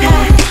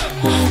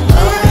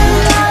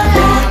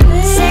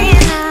 Sing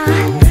it now,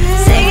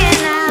 sing it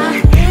now.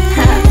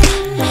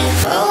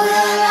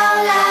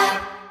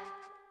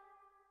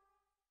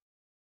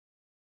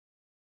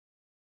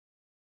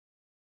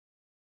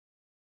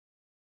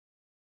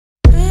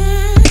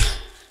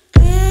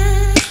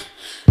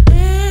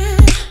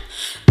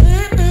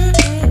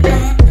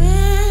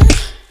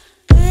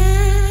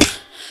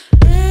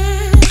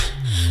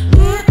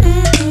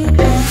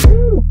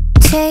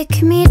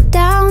 Take me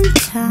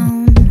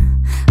downtown,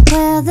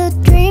 where the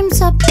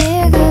dreams are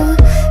bigger.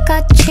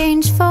 Got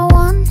change for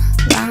one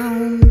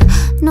round,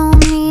 no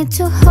need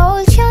to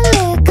hold your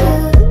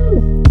liquor.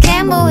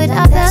 Gamble with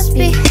our best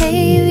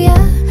behavior,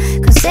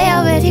 cause they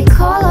already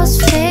call us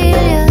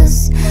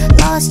failures.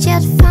 Lost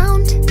yet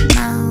found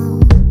now,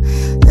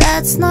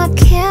 let's not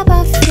care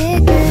about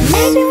figures.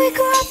 Maybe we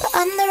grew up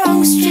on the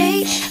wrong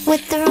street,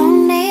 with the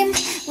wrong name,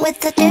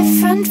 with a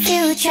different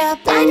future.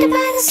 Blinded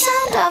by the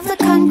sound of the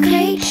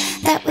concrete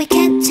that we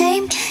can't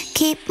tame,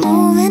 keep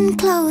moving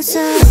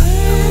closer.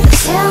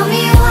 Tell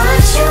me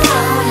what you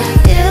wanna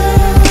do.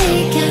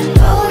 We can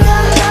roll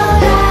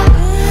up.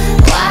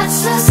 What's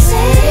the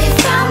city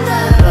from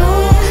the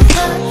room?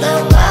 Put the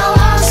world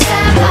on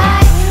standby.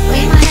 We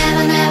might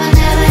never, never,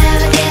 never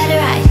ever get it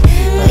right.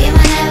 We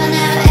might never,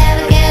 never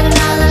ever get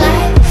another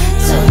life.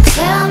 So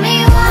tell me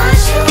what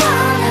you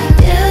wanna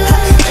do.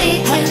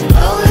 We can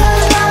roll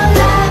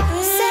up.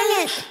 Sing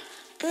it.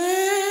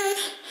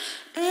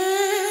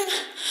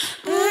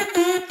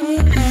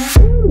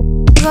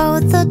 Roll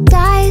the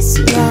dice,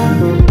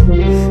 love.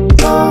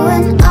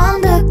 Going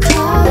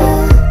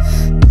undercover.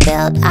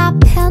 Build our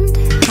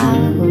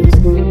penthouse.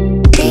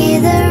 Be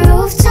the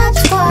rooftop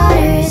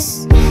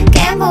squatters.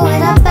 Gamble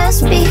with our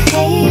best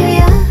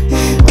behavior.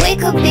 We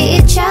could be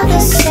each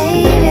other's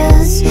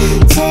saviors.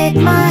 Take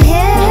my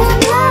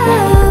hand,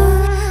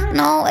 love.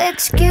 No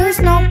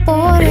excuse, no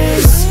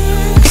borders.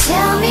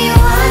 Tell me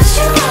what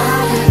you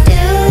wanna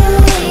do.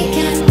 We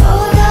can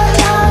roll the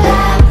roll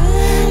up.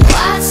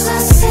 Watch the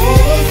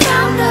city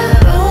from the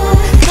roof.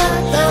 Put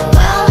the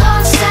world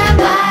on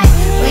standby.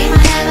 We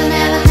might never,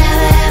 never,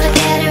 never, ever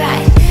get it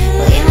right.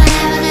 We might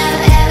never,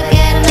 never, ever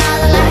get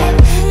another life.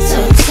 So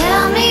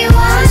tell me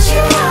what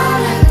you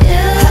wanna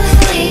do.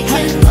 We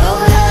can roll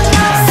the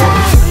roll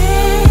up.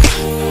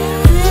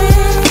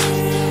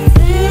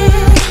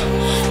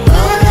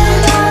 Roll the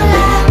roll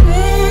up.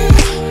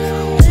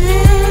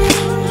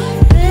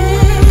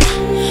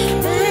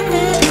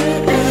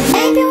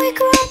 Maybe we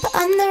grew up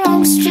on the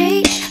wrong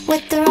street,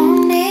 with the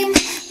wrong name,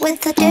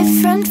 with a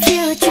different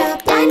future.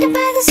 Blinded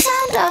by the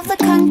sound of the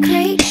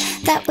concrete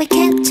that we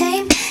can't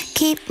tame.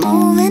 Keep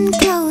moving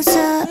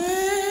closer.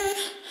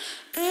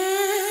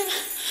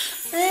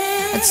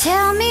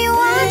 Tell me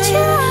what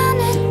you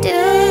wanna do.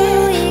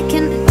 We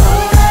can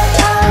roll the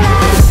roll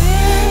up.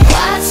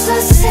 Watch the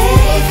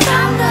city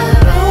from the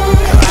roof.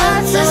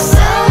 Watch the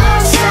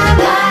sun shine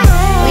by.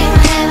 We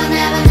might never,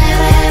 never,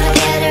 never, ever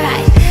get it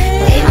right.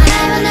 We might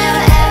never,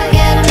 never, ever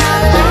get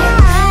another life.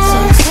 So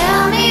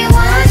tell me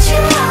what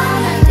you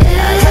wanna do.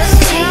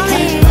 We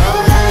can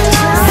roll the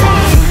roll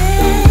up.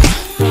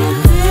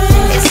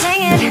 You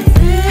sing it.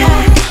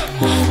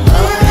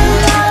 Roll the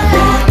roll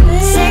up.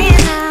 Sing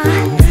it now.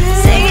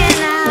 Sing it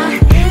now.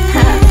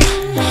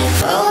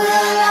 Roll the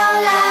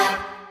roll up.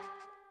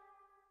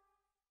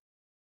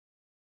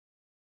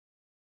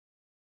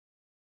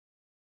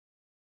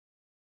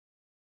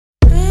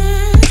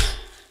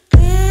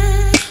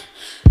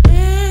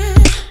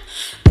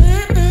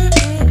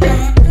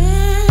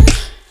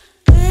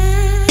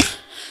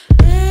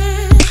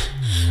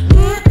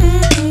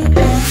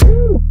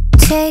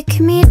 Take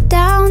me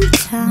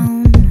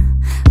downtown,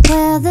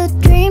 where the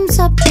dreams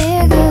are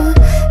bigger.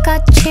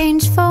 Got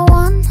change for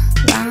one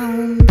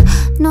round.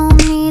 No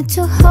need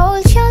to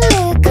hold your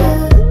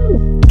liquor.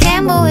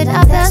 Gamble with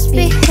our best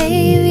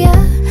behavior,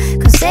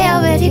 cause they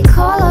already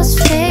call us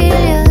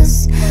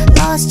failures.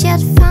 Lost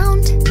yet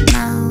found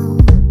now.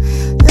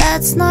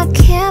 Let's not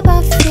care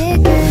about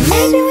figures.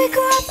 Maybe we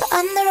grew up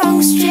on the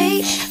wrong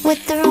street,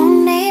 with the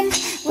wrong name,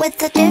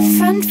 with a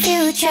different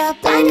future.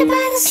 Blinded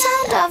by the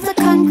sound of the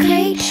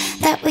concrete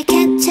that we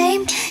can't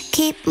tame.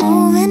 Keep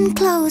moving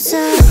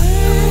closer.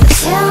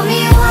 Tell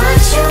me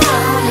what you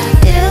wanna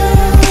do.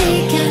 We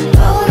can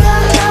roll the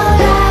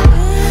roll up.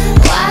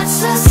 Watch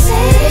the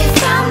city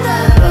from the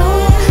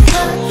roof.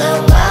 Put the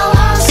world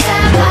on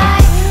standby.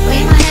 We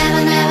might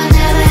never, never,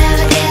 never,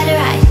 ever get it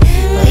right.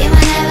 We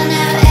might never,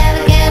 never,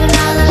 ever get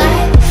another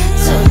life.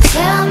 So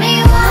tell me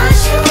what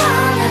you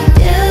wanna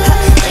do.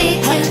 We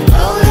can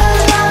roll the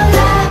roll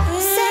up.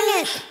 Sing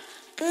it.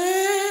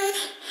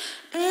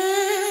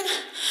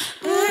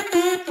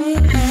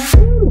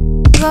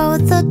 Roll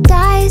the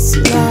dice,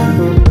 love.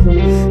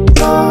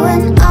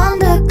 Going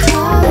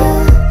undercover.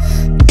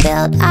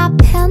 Build our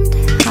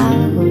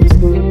penthouse.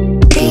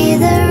 Be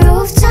the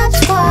rooftop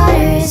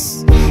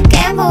squatters.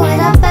 Gamble with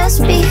our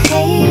best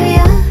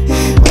behavior.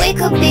 We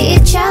could be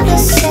each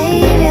other's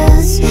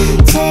saviors.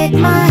 Take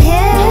my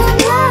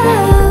hand,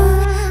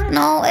 love.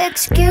 No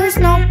excuse,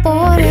 no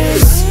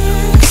borders.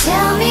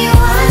 Tell me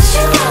what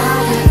you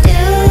wanna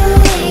do.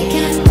 We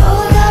can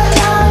roll the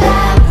roll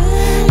up.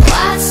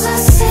 Watch the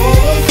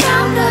city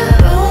from the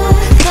roof.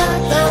 Put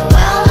the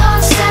world on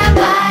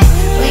standby.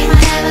 We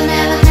might never,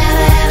 never,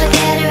 never, ever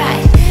get it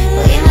right.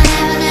 We might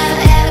never, never,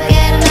 ever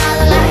get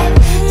another life.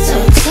 So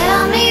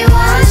tell me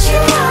what you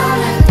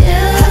wanna do.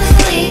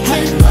 We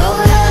can roll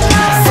the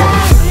roll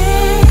up.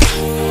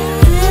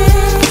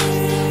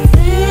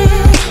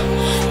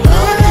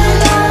 Roll the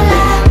roll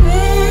up.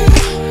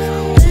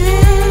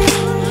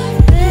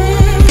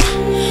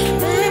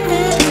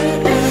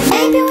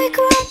 Maybe we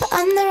grew up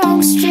on the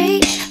wrong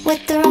street,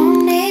 with the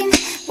wrong name,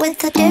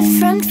 with a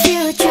different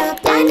future.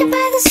 Blinded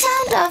by the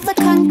sound of the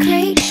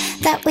concrete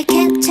that we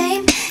can't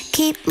tame.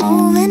 Keep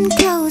moving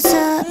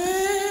closer.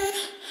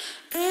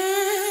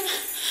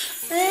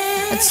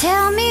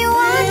 Tell me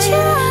what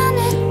you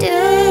wanna do.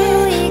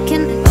 We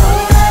can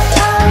roll the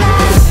roll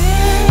up.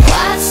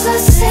 Watch the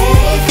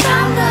city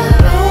from the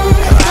roof.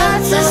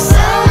 Watch the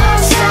sun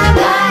shine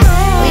by.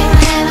 We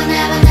might never,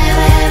 never,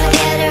 never, ever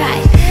get it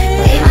right.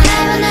 We might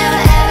never,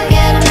 never, ever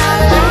get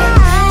another life.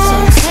 So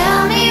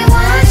tell me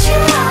what you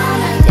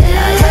wanna do.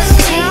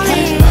 We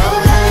can roll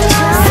the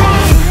roll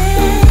up.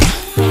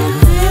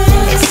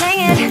 You sing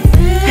it.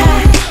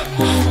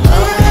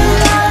 Roll the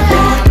roll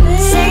up.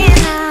 Sing it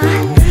now.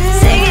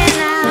 Sing it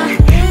now.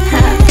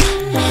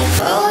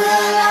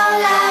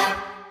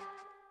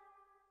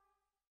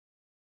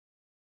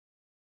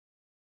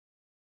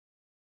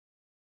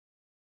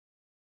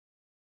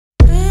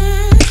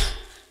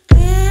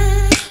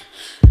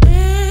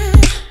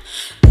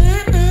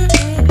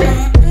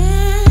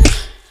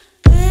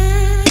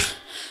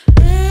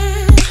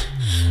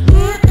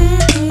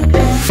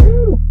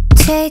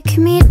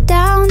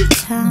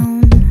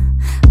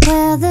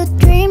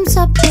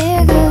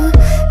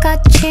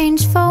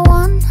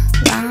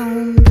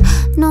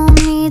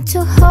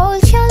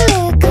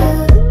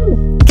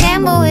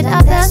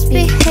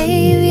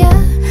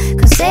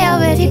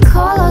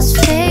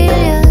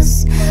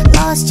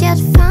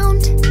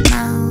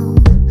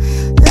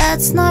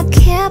 Let's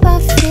not care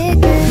about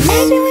figures.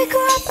 Maybe we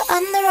grew up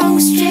on the wrong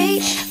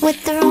street,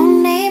 with the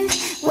wrong name,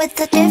 with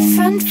a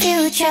different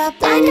future.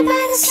 Blinded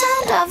by the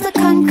sound of the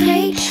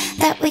concrete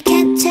that we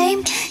can't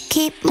tame.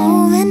 Keep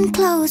moving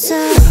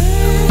closer.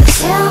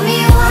 Tell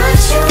me what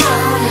you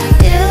wanna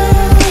do.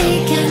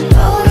 We can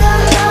roll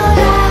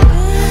up.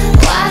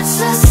 Watch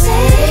the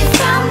city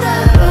from the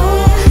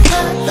roof.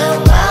 Put the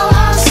world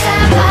on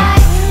standby.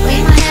 We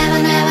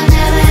might never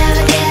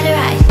get it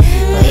right.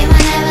 We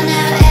might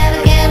never ever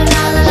get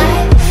another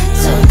life.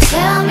 So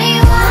tell me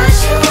what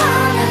you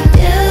wanna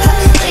do.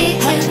 We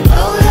can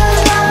roll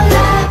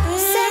up.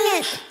 Sing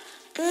it.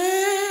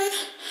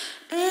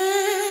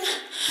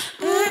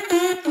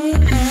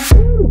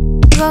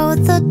 Roll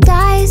the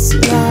dice,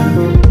 love.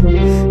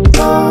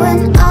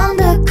 Going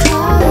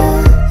undercover.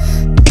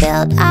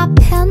 Build our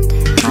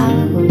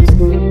penthouse.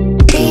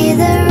 Be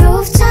the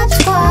rooftop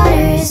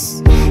squatters.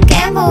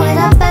 Gamble with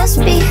our best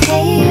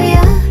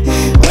behavior.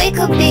 We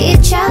could be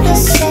each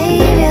other's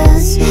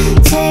saviors.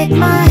 Take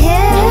my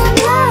hand,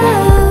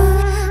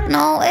 love.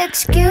 No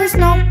excuse,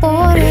 no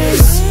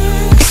borders.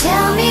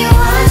 Tell me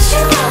what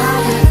you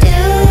wanna do.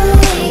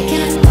 We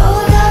can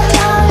roll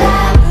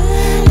up.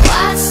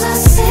 Watch the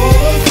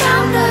city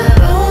from the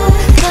roof.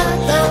 Put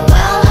the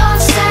world on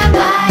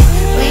standby.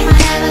 We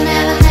might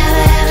never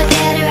ever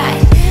get it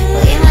right.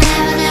 We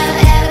might never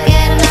ever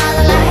get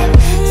another life.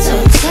 So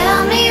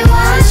tell me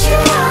what you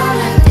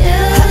wanna do.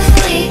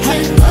 We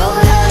can roll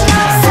up.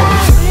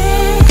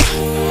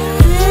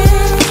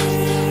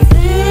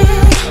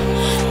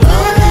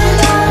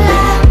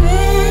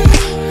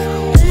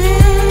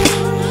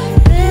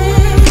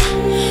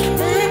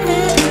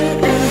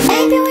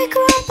 Maybe we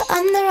grew up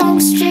on the wrong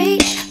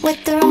street, with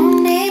the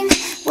wrong name,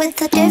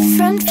 with a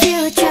different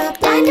future.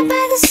 Blinded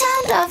by the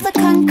sound of the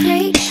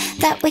concrete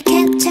that we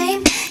can't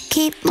tame.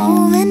 Keep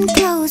moving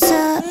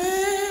closer.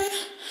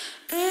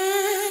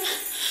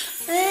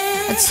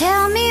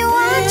 Tell me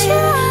what you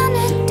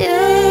wanna do.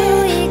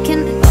 We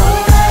can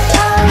roll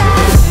up.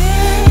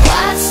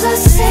 Watch the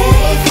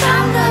city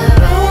from the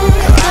roof.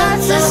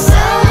 Watch the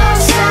sun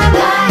shine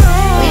by.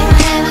 We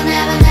might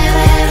never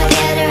ever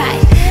get it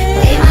right.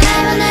 We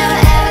might never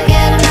ever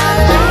get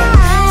another life.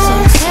 So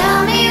tell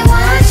me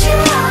what you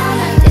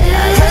wanna do.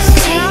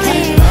 We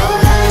can roll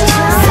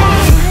up.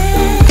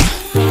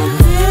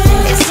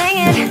 Sing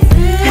it.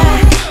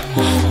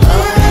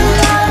 Roll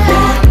up.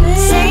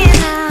 Sing it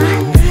now.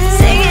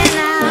 Sing it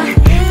now.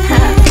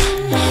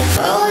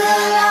 Roll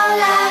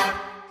up.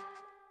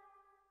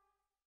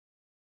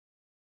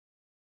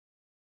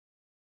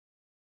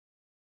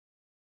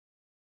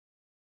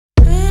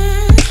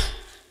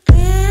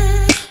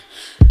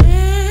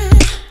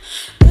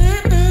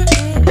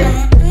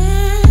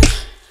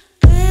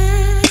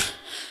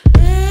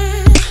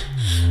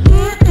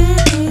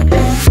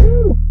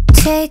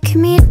 Take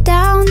me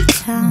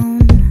downtown,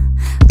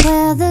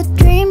 where the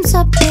dreams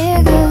are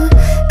bigger.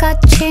 Got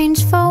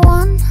change for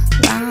one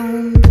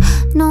round.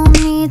 No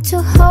need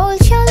to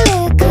hold your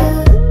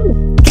liquor.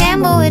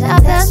 Gamble with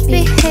our best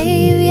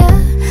behavior,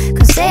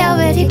 cause they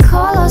already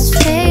call us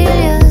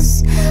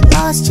failures.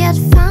 Lost yet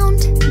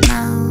found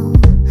now.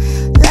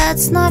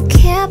 Let's not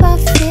care about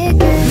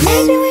figures.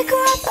 Maybe we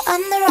grew up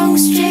on the wrong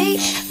street,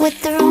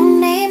 with the wrong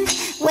name,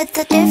 with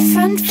a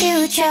different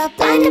future.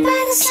 Blinded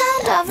by the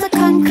sound of the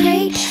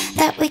concrete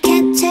that we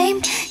can't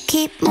tame.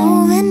 Keep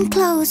moving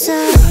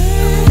closer.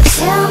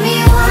 Tell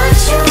me what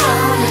you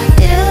wanna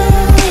do.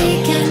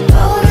 We can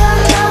roll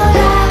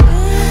up.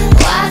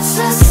 Watch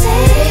the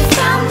city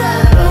from the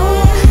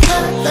roof.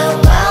 Put the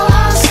world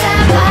on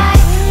standby.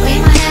 We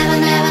might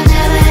never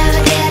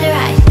ever get it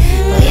right.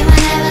 We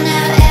might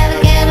never ever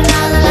get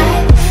another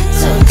life.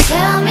 So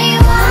tell me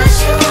what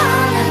you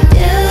wanna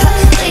do.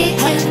 We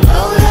can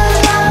roll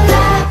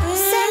up.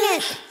 Sing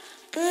it.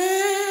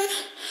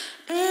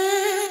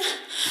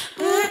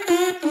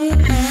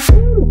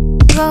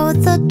 Roll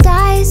the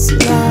dice,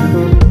 love.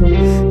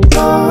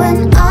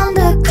 Going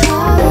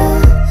undercover.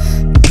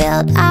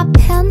 Build our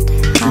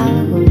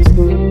penthouse.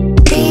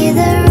 Be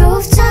the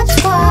rooftop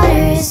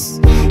squatters.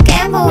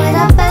 Gamble with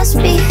our best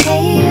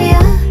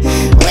behavior.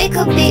 We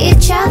could be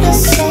each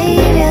other's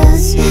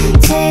saviors.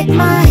 Take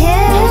my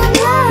hand,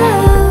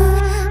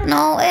 love.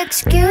 No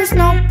excuse,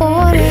 no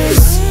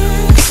borders.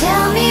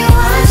 Tell me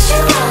what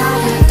you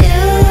wanna do.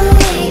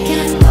 We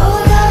can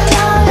roll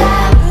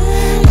up.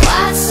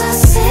 Watch the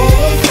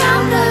city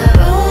from the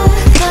roof.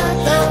 Put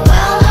the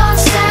world on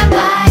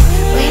standby.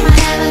 We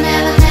might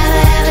never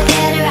ever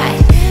get it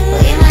right.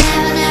 We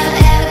might never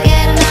ever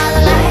get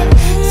another life.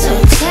 So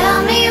tell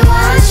me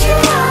what you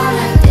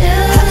wanna do.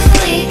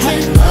 We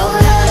can roll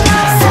up.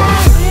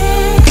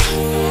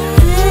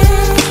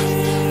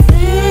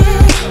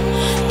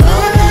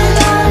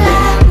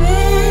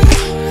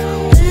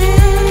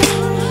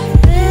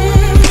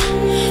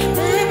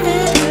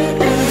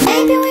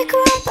 Maybe we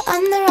grew up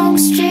on the wrong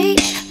street,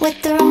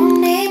 with the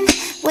wrong name,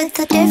 with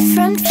a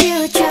different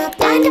future.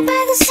 Blinded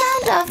by the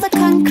sound of the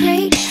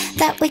concrete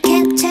that we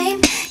can't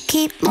tame.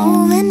 Keep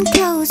moving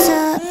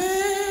closer.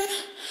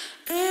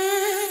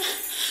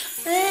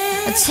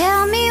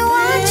 Tell me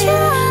what you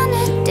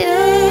wanna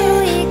do.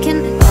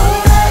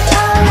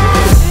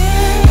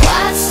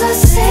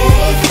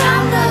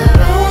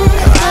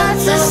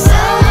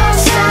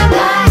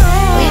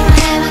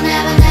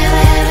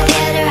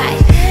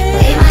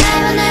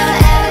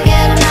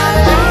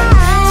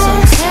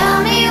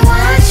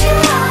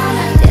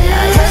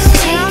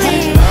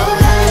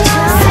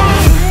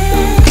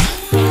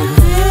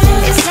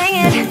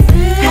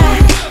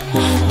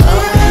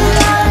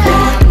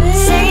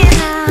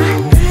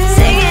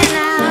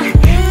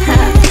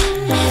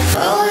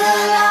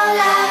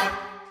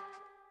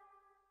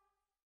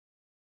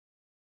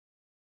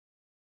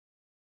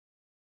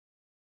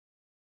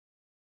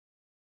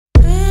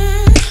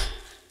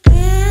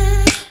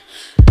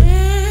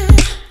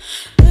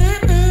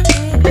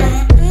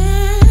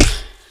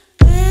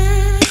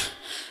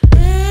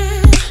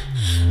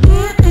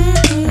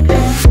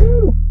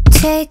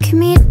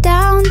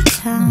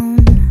 downtown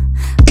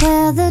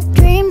where the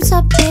dreams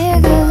are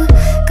bigger.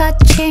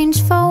 Got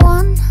change for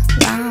one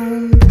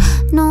round.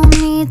 No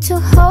need to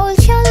hold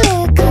your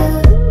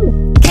liquor.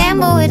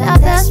 Gamble with our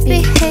best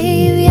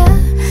behavior,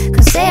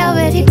 cause they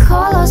already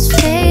call us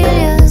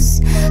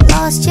failures.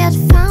 Lost yet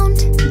found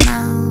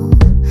now.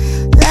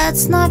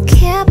 Let's not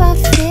care about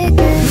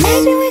figures.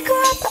 Maybe we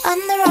grew up on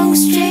the wrong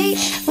street,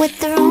 with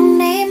the wrong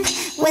name,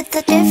 with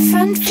a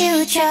different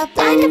future.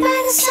 Blinded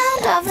by the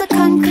sound of the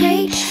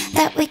concrete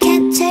that we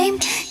can't tame.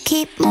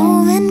 Keep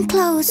moving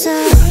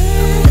closer.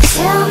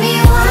 Tell me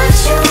what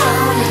you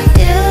wanna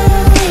do.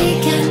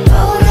 We can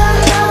roll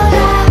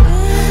up.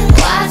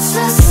 Watch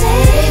the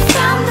city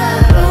from the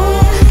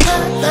roof.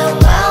 Put the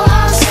world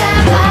on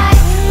standby.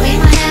 We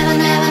might never,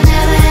 never,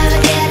 never, ever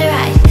get it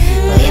right.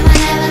 We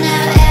might never,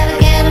 never, ever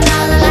get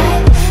another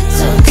life.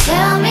 So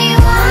tell me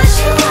what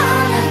you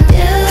wanna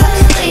do.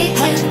 We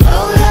can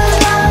roll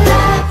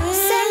up.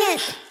 Sing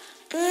it.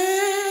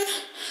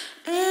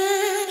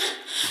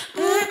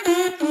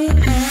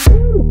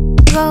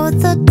 Roll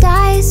the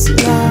dice,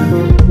 love.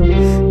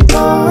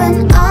 Going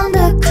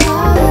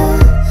undercover.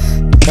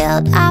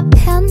 Build our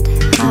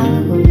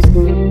penthouse.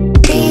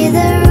 Be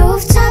the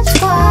rooftop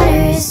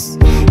squatters.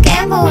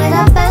 Gamble with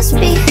our best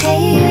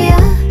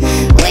behavior.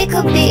 We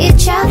could be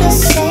each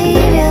other's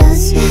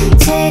saviors.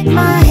 Take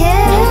my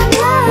hand,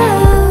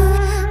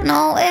 love.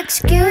 No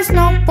excuse,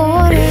 no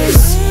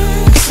borders.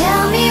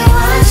 Tell me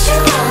what you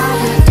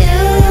wanna do.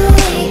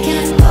 We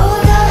can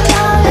roll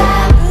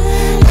up.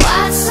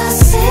 Watch the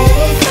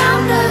city from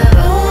the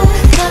roof.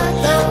 Put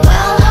the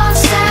world on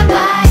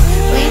standby.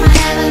 We might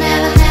never,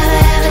 never, never,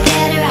 ever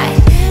get it right.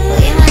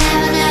 We might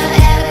never, never,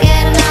 ever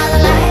get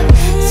another life.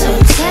 So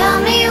tell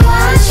me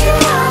what you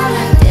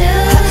wanna do.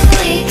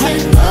 We can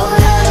roll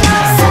up.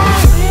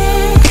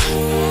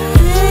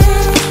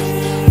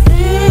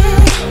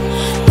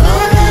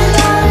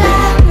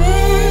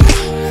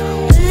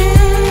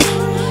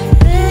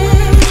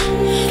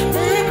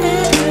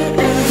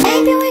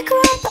 Maybe we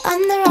grew up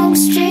on the wrong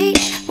street,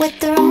 with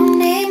the wrong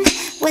name,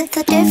 with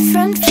a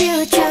different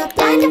future.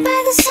 Blinded by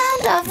the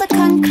sound of the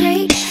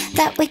concrete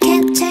that we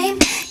can't tame.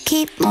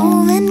 Keep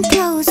moving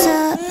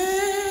closer.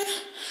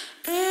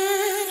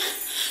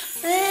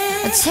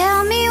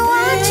 Tell me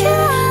what you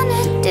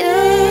wanna do.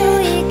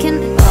 We can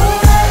roll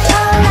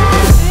up.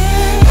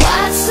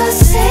 Watch the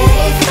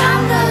city from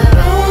the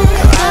roof.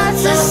 Watch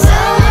the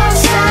sun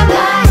shine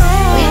by.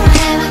 We might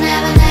never,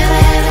 never, never,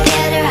 ever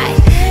get it right.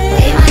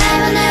 We might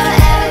never, never,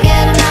 ever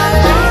get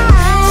another life.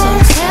 So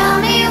tell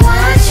me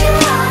what you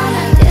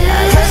wanna do.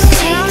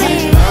 We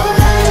can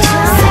roll up.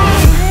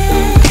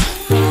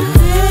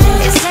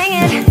 Sing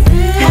it.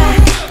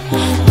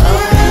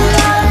 Roll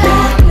up.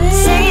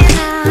 Sing it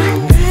now.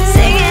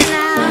 Sing it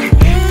now.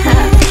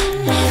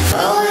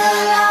 Roll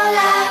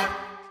up.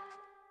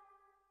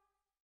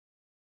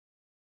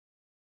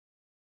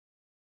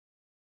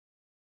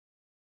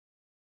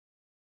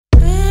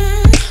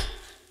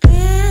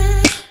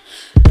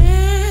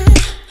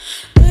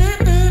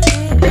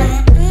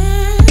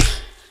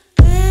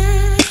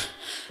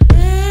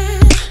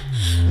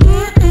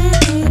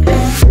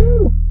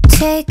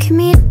 Take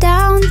me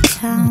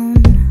downtown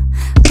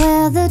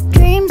where the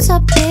dreams are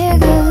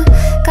bigger.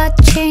 Got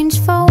change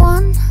for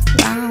one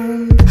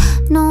round.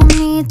 No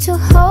need to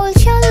hold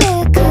your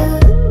liquor.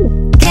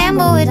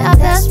 Gamble with our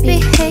best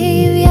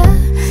behavior,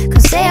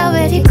 cause they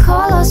already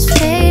call us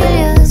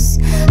failures.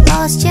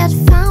 Lost yet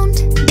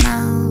found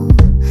now.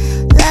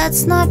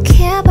 Let's not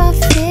care about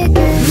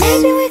figures.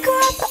 Maybe we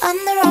grew up on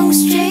the wrong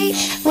street,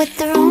 with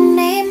the wrong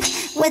name,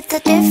 with a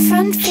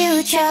different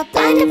future.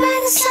 Blinded by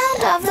the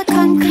sound of the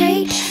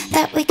concrete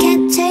that we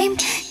can't tame.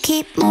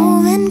 Keep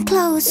moving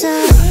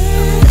closer.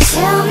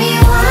 Tell me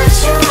what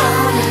you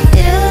wanna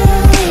do.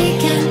 We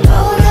can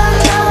roll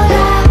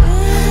up.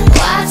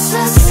 Watch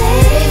the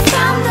city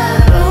from the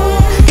roof.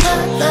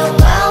 Put the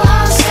world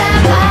on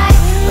standby.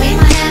 We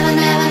might never,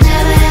 never,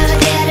 never, ever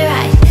get it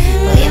right.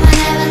 We might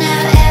never,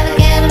 never, ever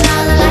get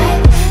another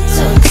life.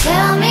 So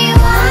tell me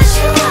what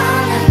you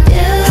wanna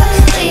do.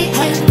 We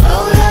can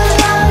roll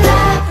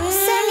up.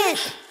 Sing it.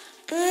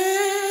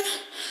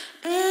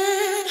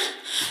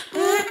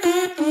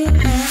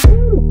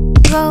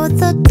 Roll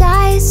the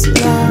dice,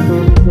 love.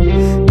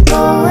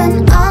 Going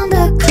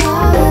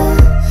undercover.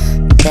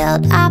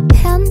 Build our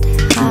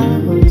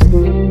penthouse.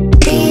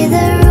 Be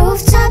the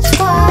rooftop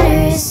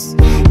squatters.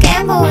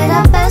 Gamble with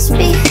our best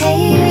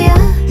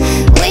behavior.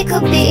 We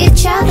could be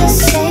each other's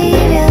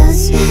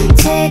saviors.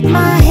 Take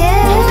my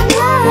hand,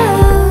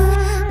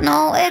 love.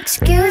 No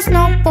excuse,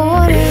 no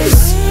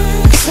borders.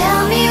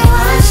 Tell me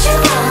what you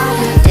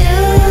wanna do.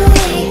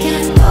 We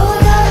can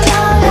roll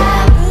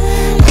up.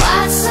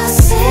 Watch the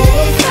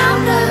city from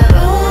the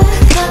roof.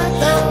 Put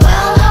the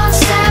world on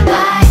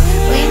standby.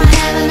 We might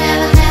never,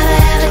 never, never,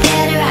 ever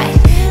get it right.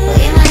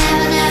 We might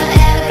never, never,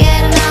 ever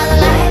get another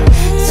life.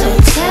 So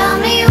tell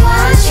me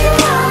what you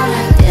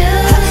wanna do.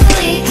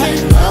 We can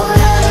roll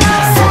up.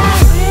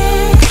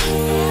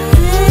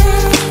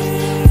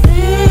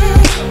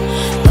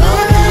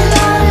 Roll up.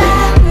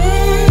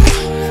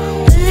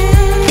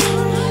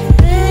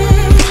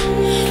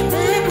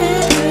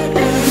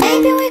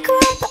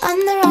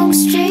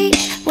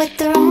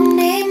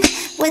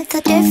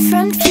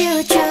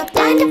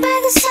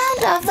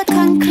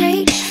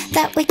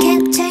 that we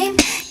can't tame.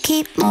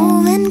 Keep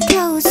moving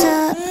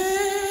closer.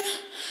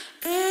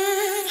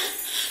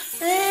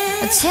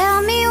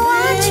 Tell me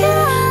what you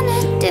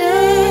wanna do.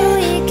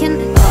 We can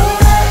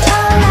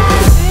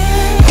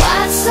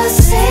what's the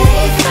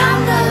city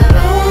from the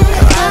room?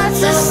 What's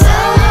the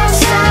sun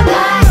shine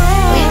by?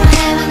 We might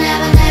never,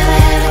 never, never,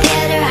 ever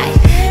get it right.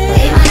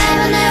 We might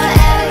never, never,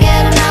 ever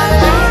get another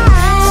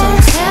life. So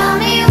tell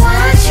me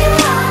what you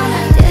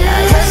wanna do.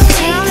 Just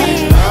tell me.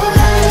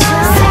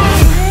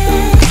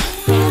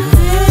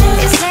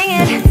 You sing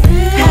it.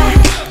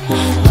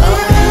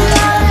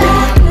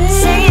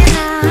 Sing it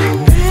now.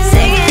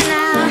 Sing it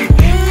now.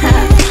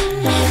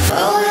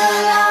 Oh la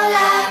la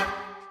la.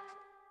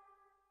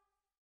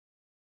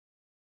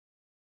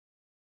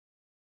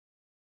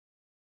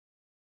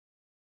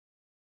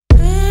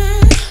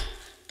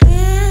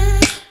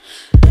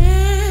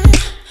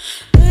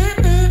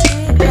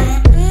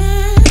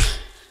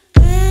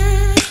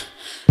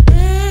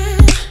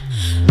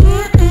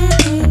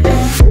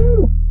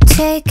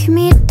 Take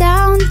me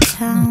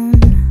downtown,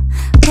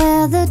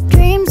 where the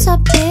dreams are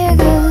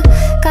bigger.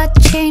 Got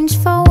change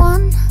for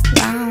one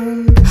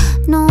round,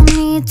 no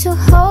need to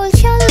hold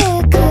your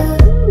liquor.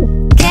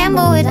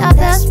 Gamble with our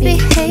best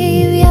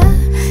behavior,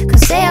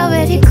 cause they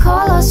already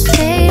call us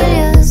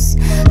failures.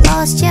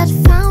 Lost yet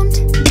found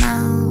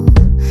now,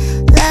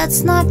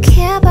 let's not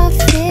care about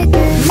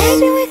figures.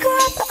 Maybe we grew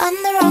up on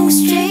the wrong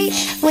street,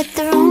 with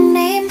the wrong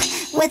name,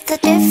 with a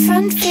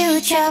different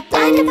future.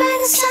 Blinded by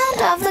the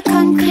sound of the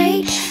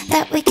concrete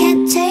that we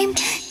can't tame.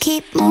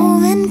 Keep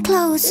moving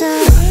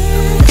closer.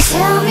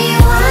 Tell me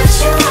what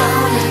you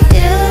wanna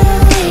do.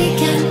 We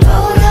can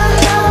roll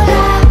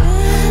up.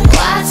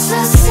 What's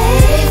the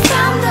city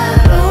from the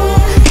room?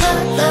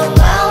 Put the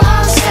world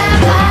on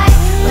standby.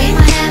 We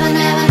might never,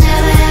 never,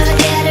 never, ever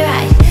get it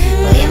right.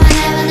 We might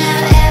never,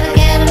 never, ever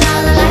get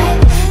another life.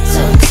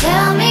 So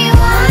tell me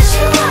what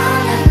you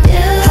wanna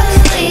do.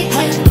 We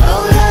can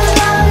roll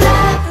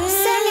up.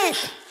 Sing it.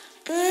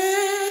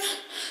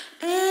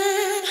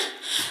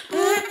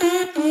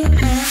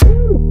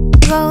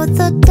 Roll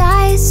the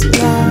dice,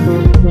 yeah.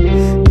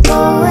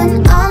 Going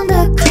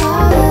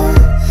undercover.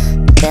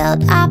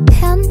 Build our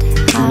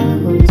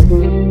penthouse.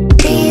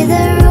 Be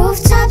the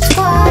rooftop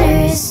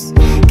squatters.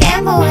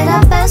 Gamble with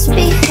our best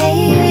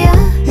behavior.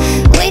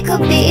 We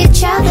could be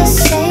each other's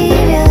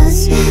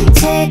saviors.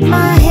 Take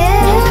my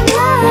hand,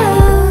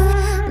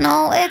 love.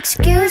 No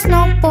excuse,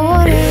 no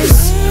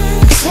borders.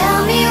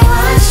 Tell me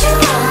what you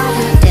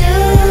wanna do.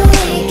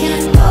 We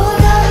can roll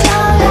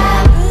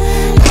up.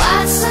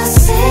 What's the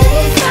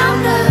city from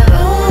the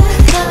room?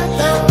 Put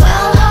the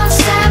world on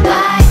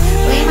standby.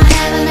 We might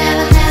never,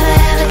 never, never,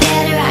 ever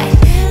get it right.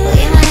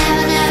 We might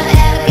never, never,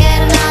 ever get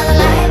another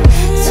life.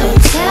 So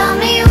tell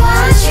me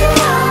what you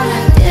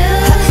wanna do.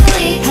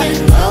 We can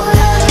roll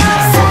up.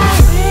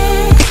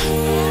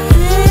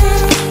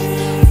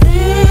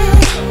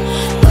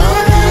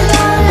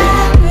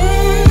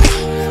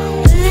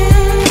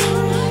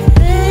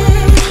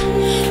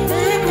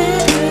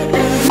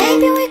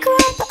 Maybe we grew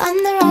up on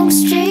the wrong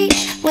street,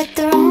 with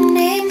the wrong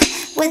name,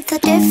 with a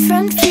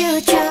different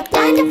future.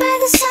 Blinded by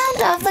the sound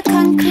of the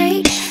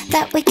concrete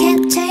that we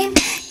can't tame.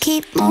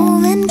 Keep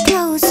moving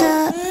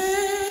closer.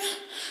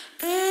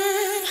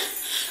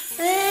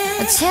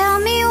 Tell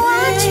me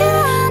what you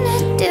wanna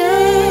do.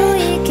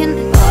 We can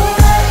roll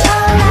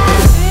up.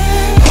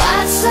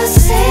 What's the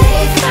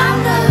city from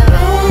the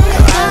room?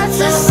 What's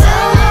the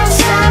sun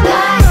shine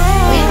by?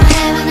 We might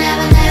never,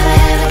 never, never,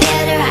 ever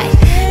get it right.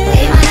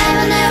 We might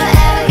never, never,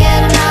 ever get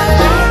another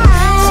life.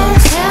 So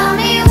tell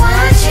me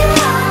what you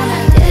wanna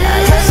do.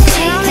 Just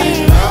tell me.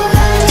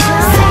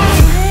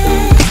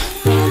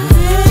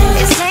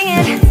 You sing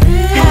it.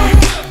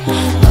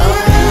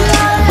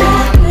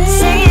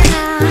 Sing it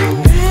now.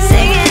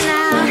 Sing it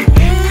now.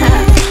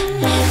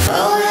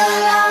 Oh la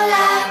la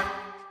la.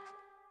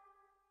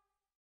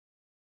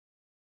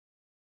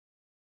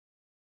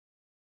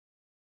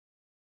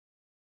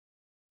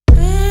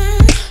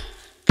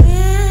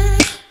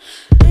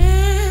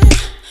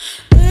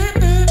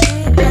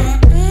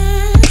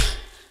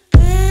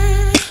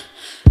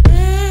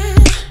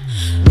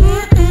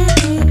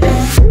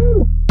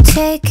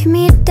 Take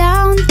me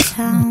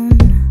downtown,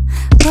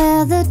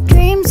 where the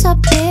dreams are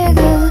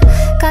bigger.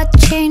 Got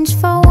change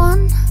for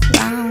one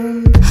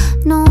round,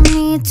 no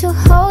need to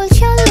hold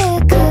your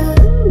liquor.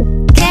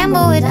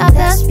 Gamble with our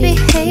best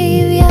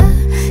behavior,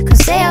 cause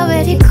they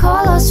already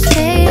call us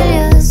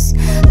failures.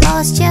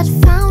 Lost yet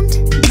found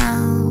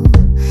now,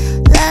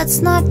 let's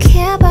not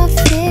care about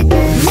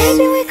figures.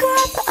 Maybe we grew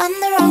up on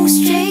the wrong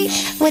street,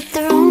 with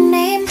the wrong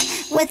name,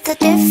 with a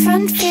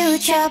different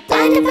future.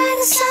 Blinded by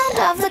the sound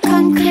of the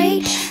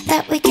concrete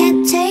that we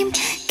can't tame.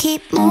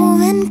 Keep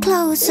moving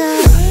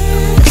closer.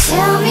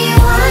 Tell me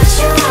what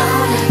you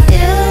wanna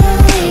do.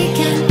 We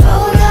can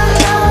roll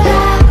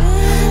up.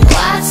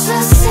 What's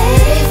the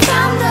city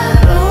from the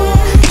room?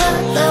 Put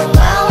the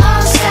world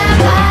on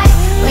standby.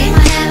 We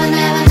might never,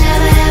 never,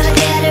 never, ever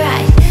get it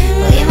right.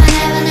 We might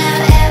never,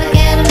 never, ever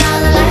get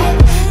another life.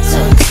 So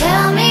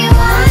tell me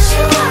what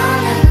you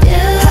wanna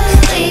do.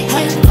 We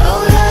can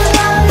roll up.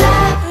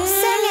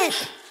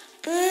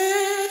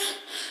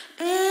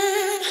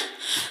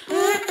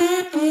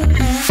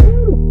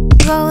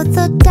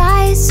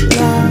 this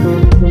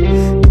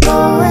love,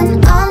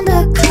 going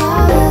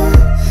undercover,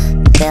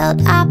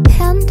 build our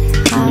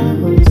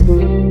penthouse,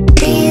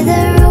 be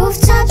the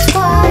rooftop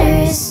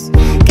squatters,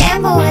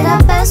 gamble with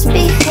our best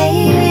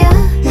behavior.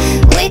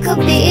 We could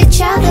be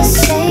each other's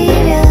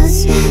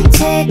saviors.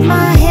 Take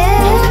my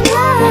hand,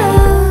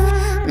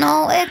 love,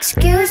 no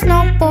excuse,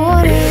 no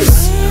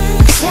borders.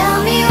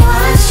 Tell me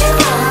what you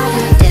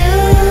wanna do.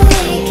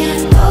 We can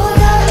roll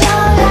the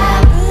roll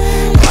up,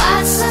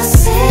 watch the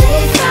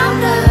city from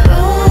the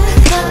roof,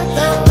 put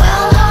the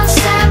world on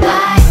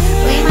standby.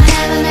 We might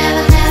never,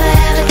 never, never,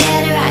 ever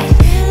get it right.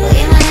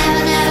 We might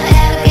never, never,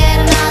 ever get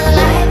another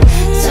life.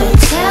 So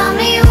tell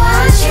me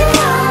what you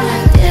wanna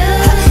do.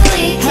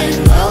 We can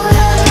roll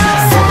the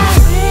roll up,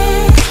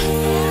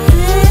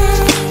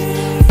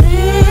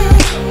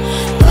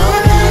 roll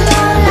the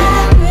roll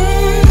up.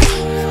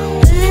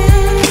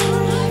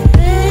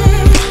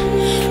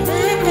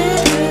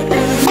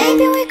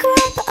 Maybe we grew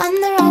up on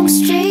the wrong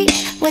street,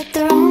 with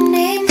the wrong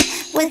name,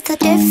 with a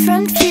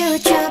different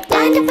future,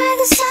 blinded by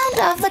the sound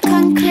of the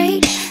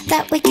concrete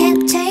that we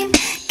can't tame.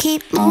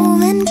 Keep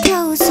moving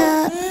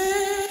closer.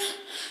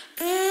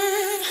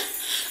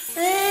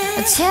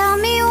 Tell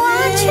me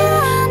what you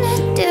wanna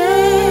do.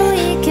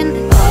 We can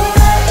roll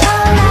the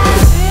roll up,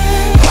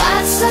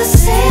 watch the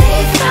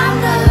city from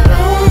the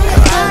roof,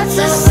 watch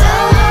the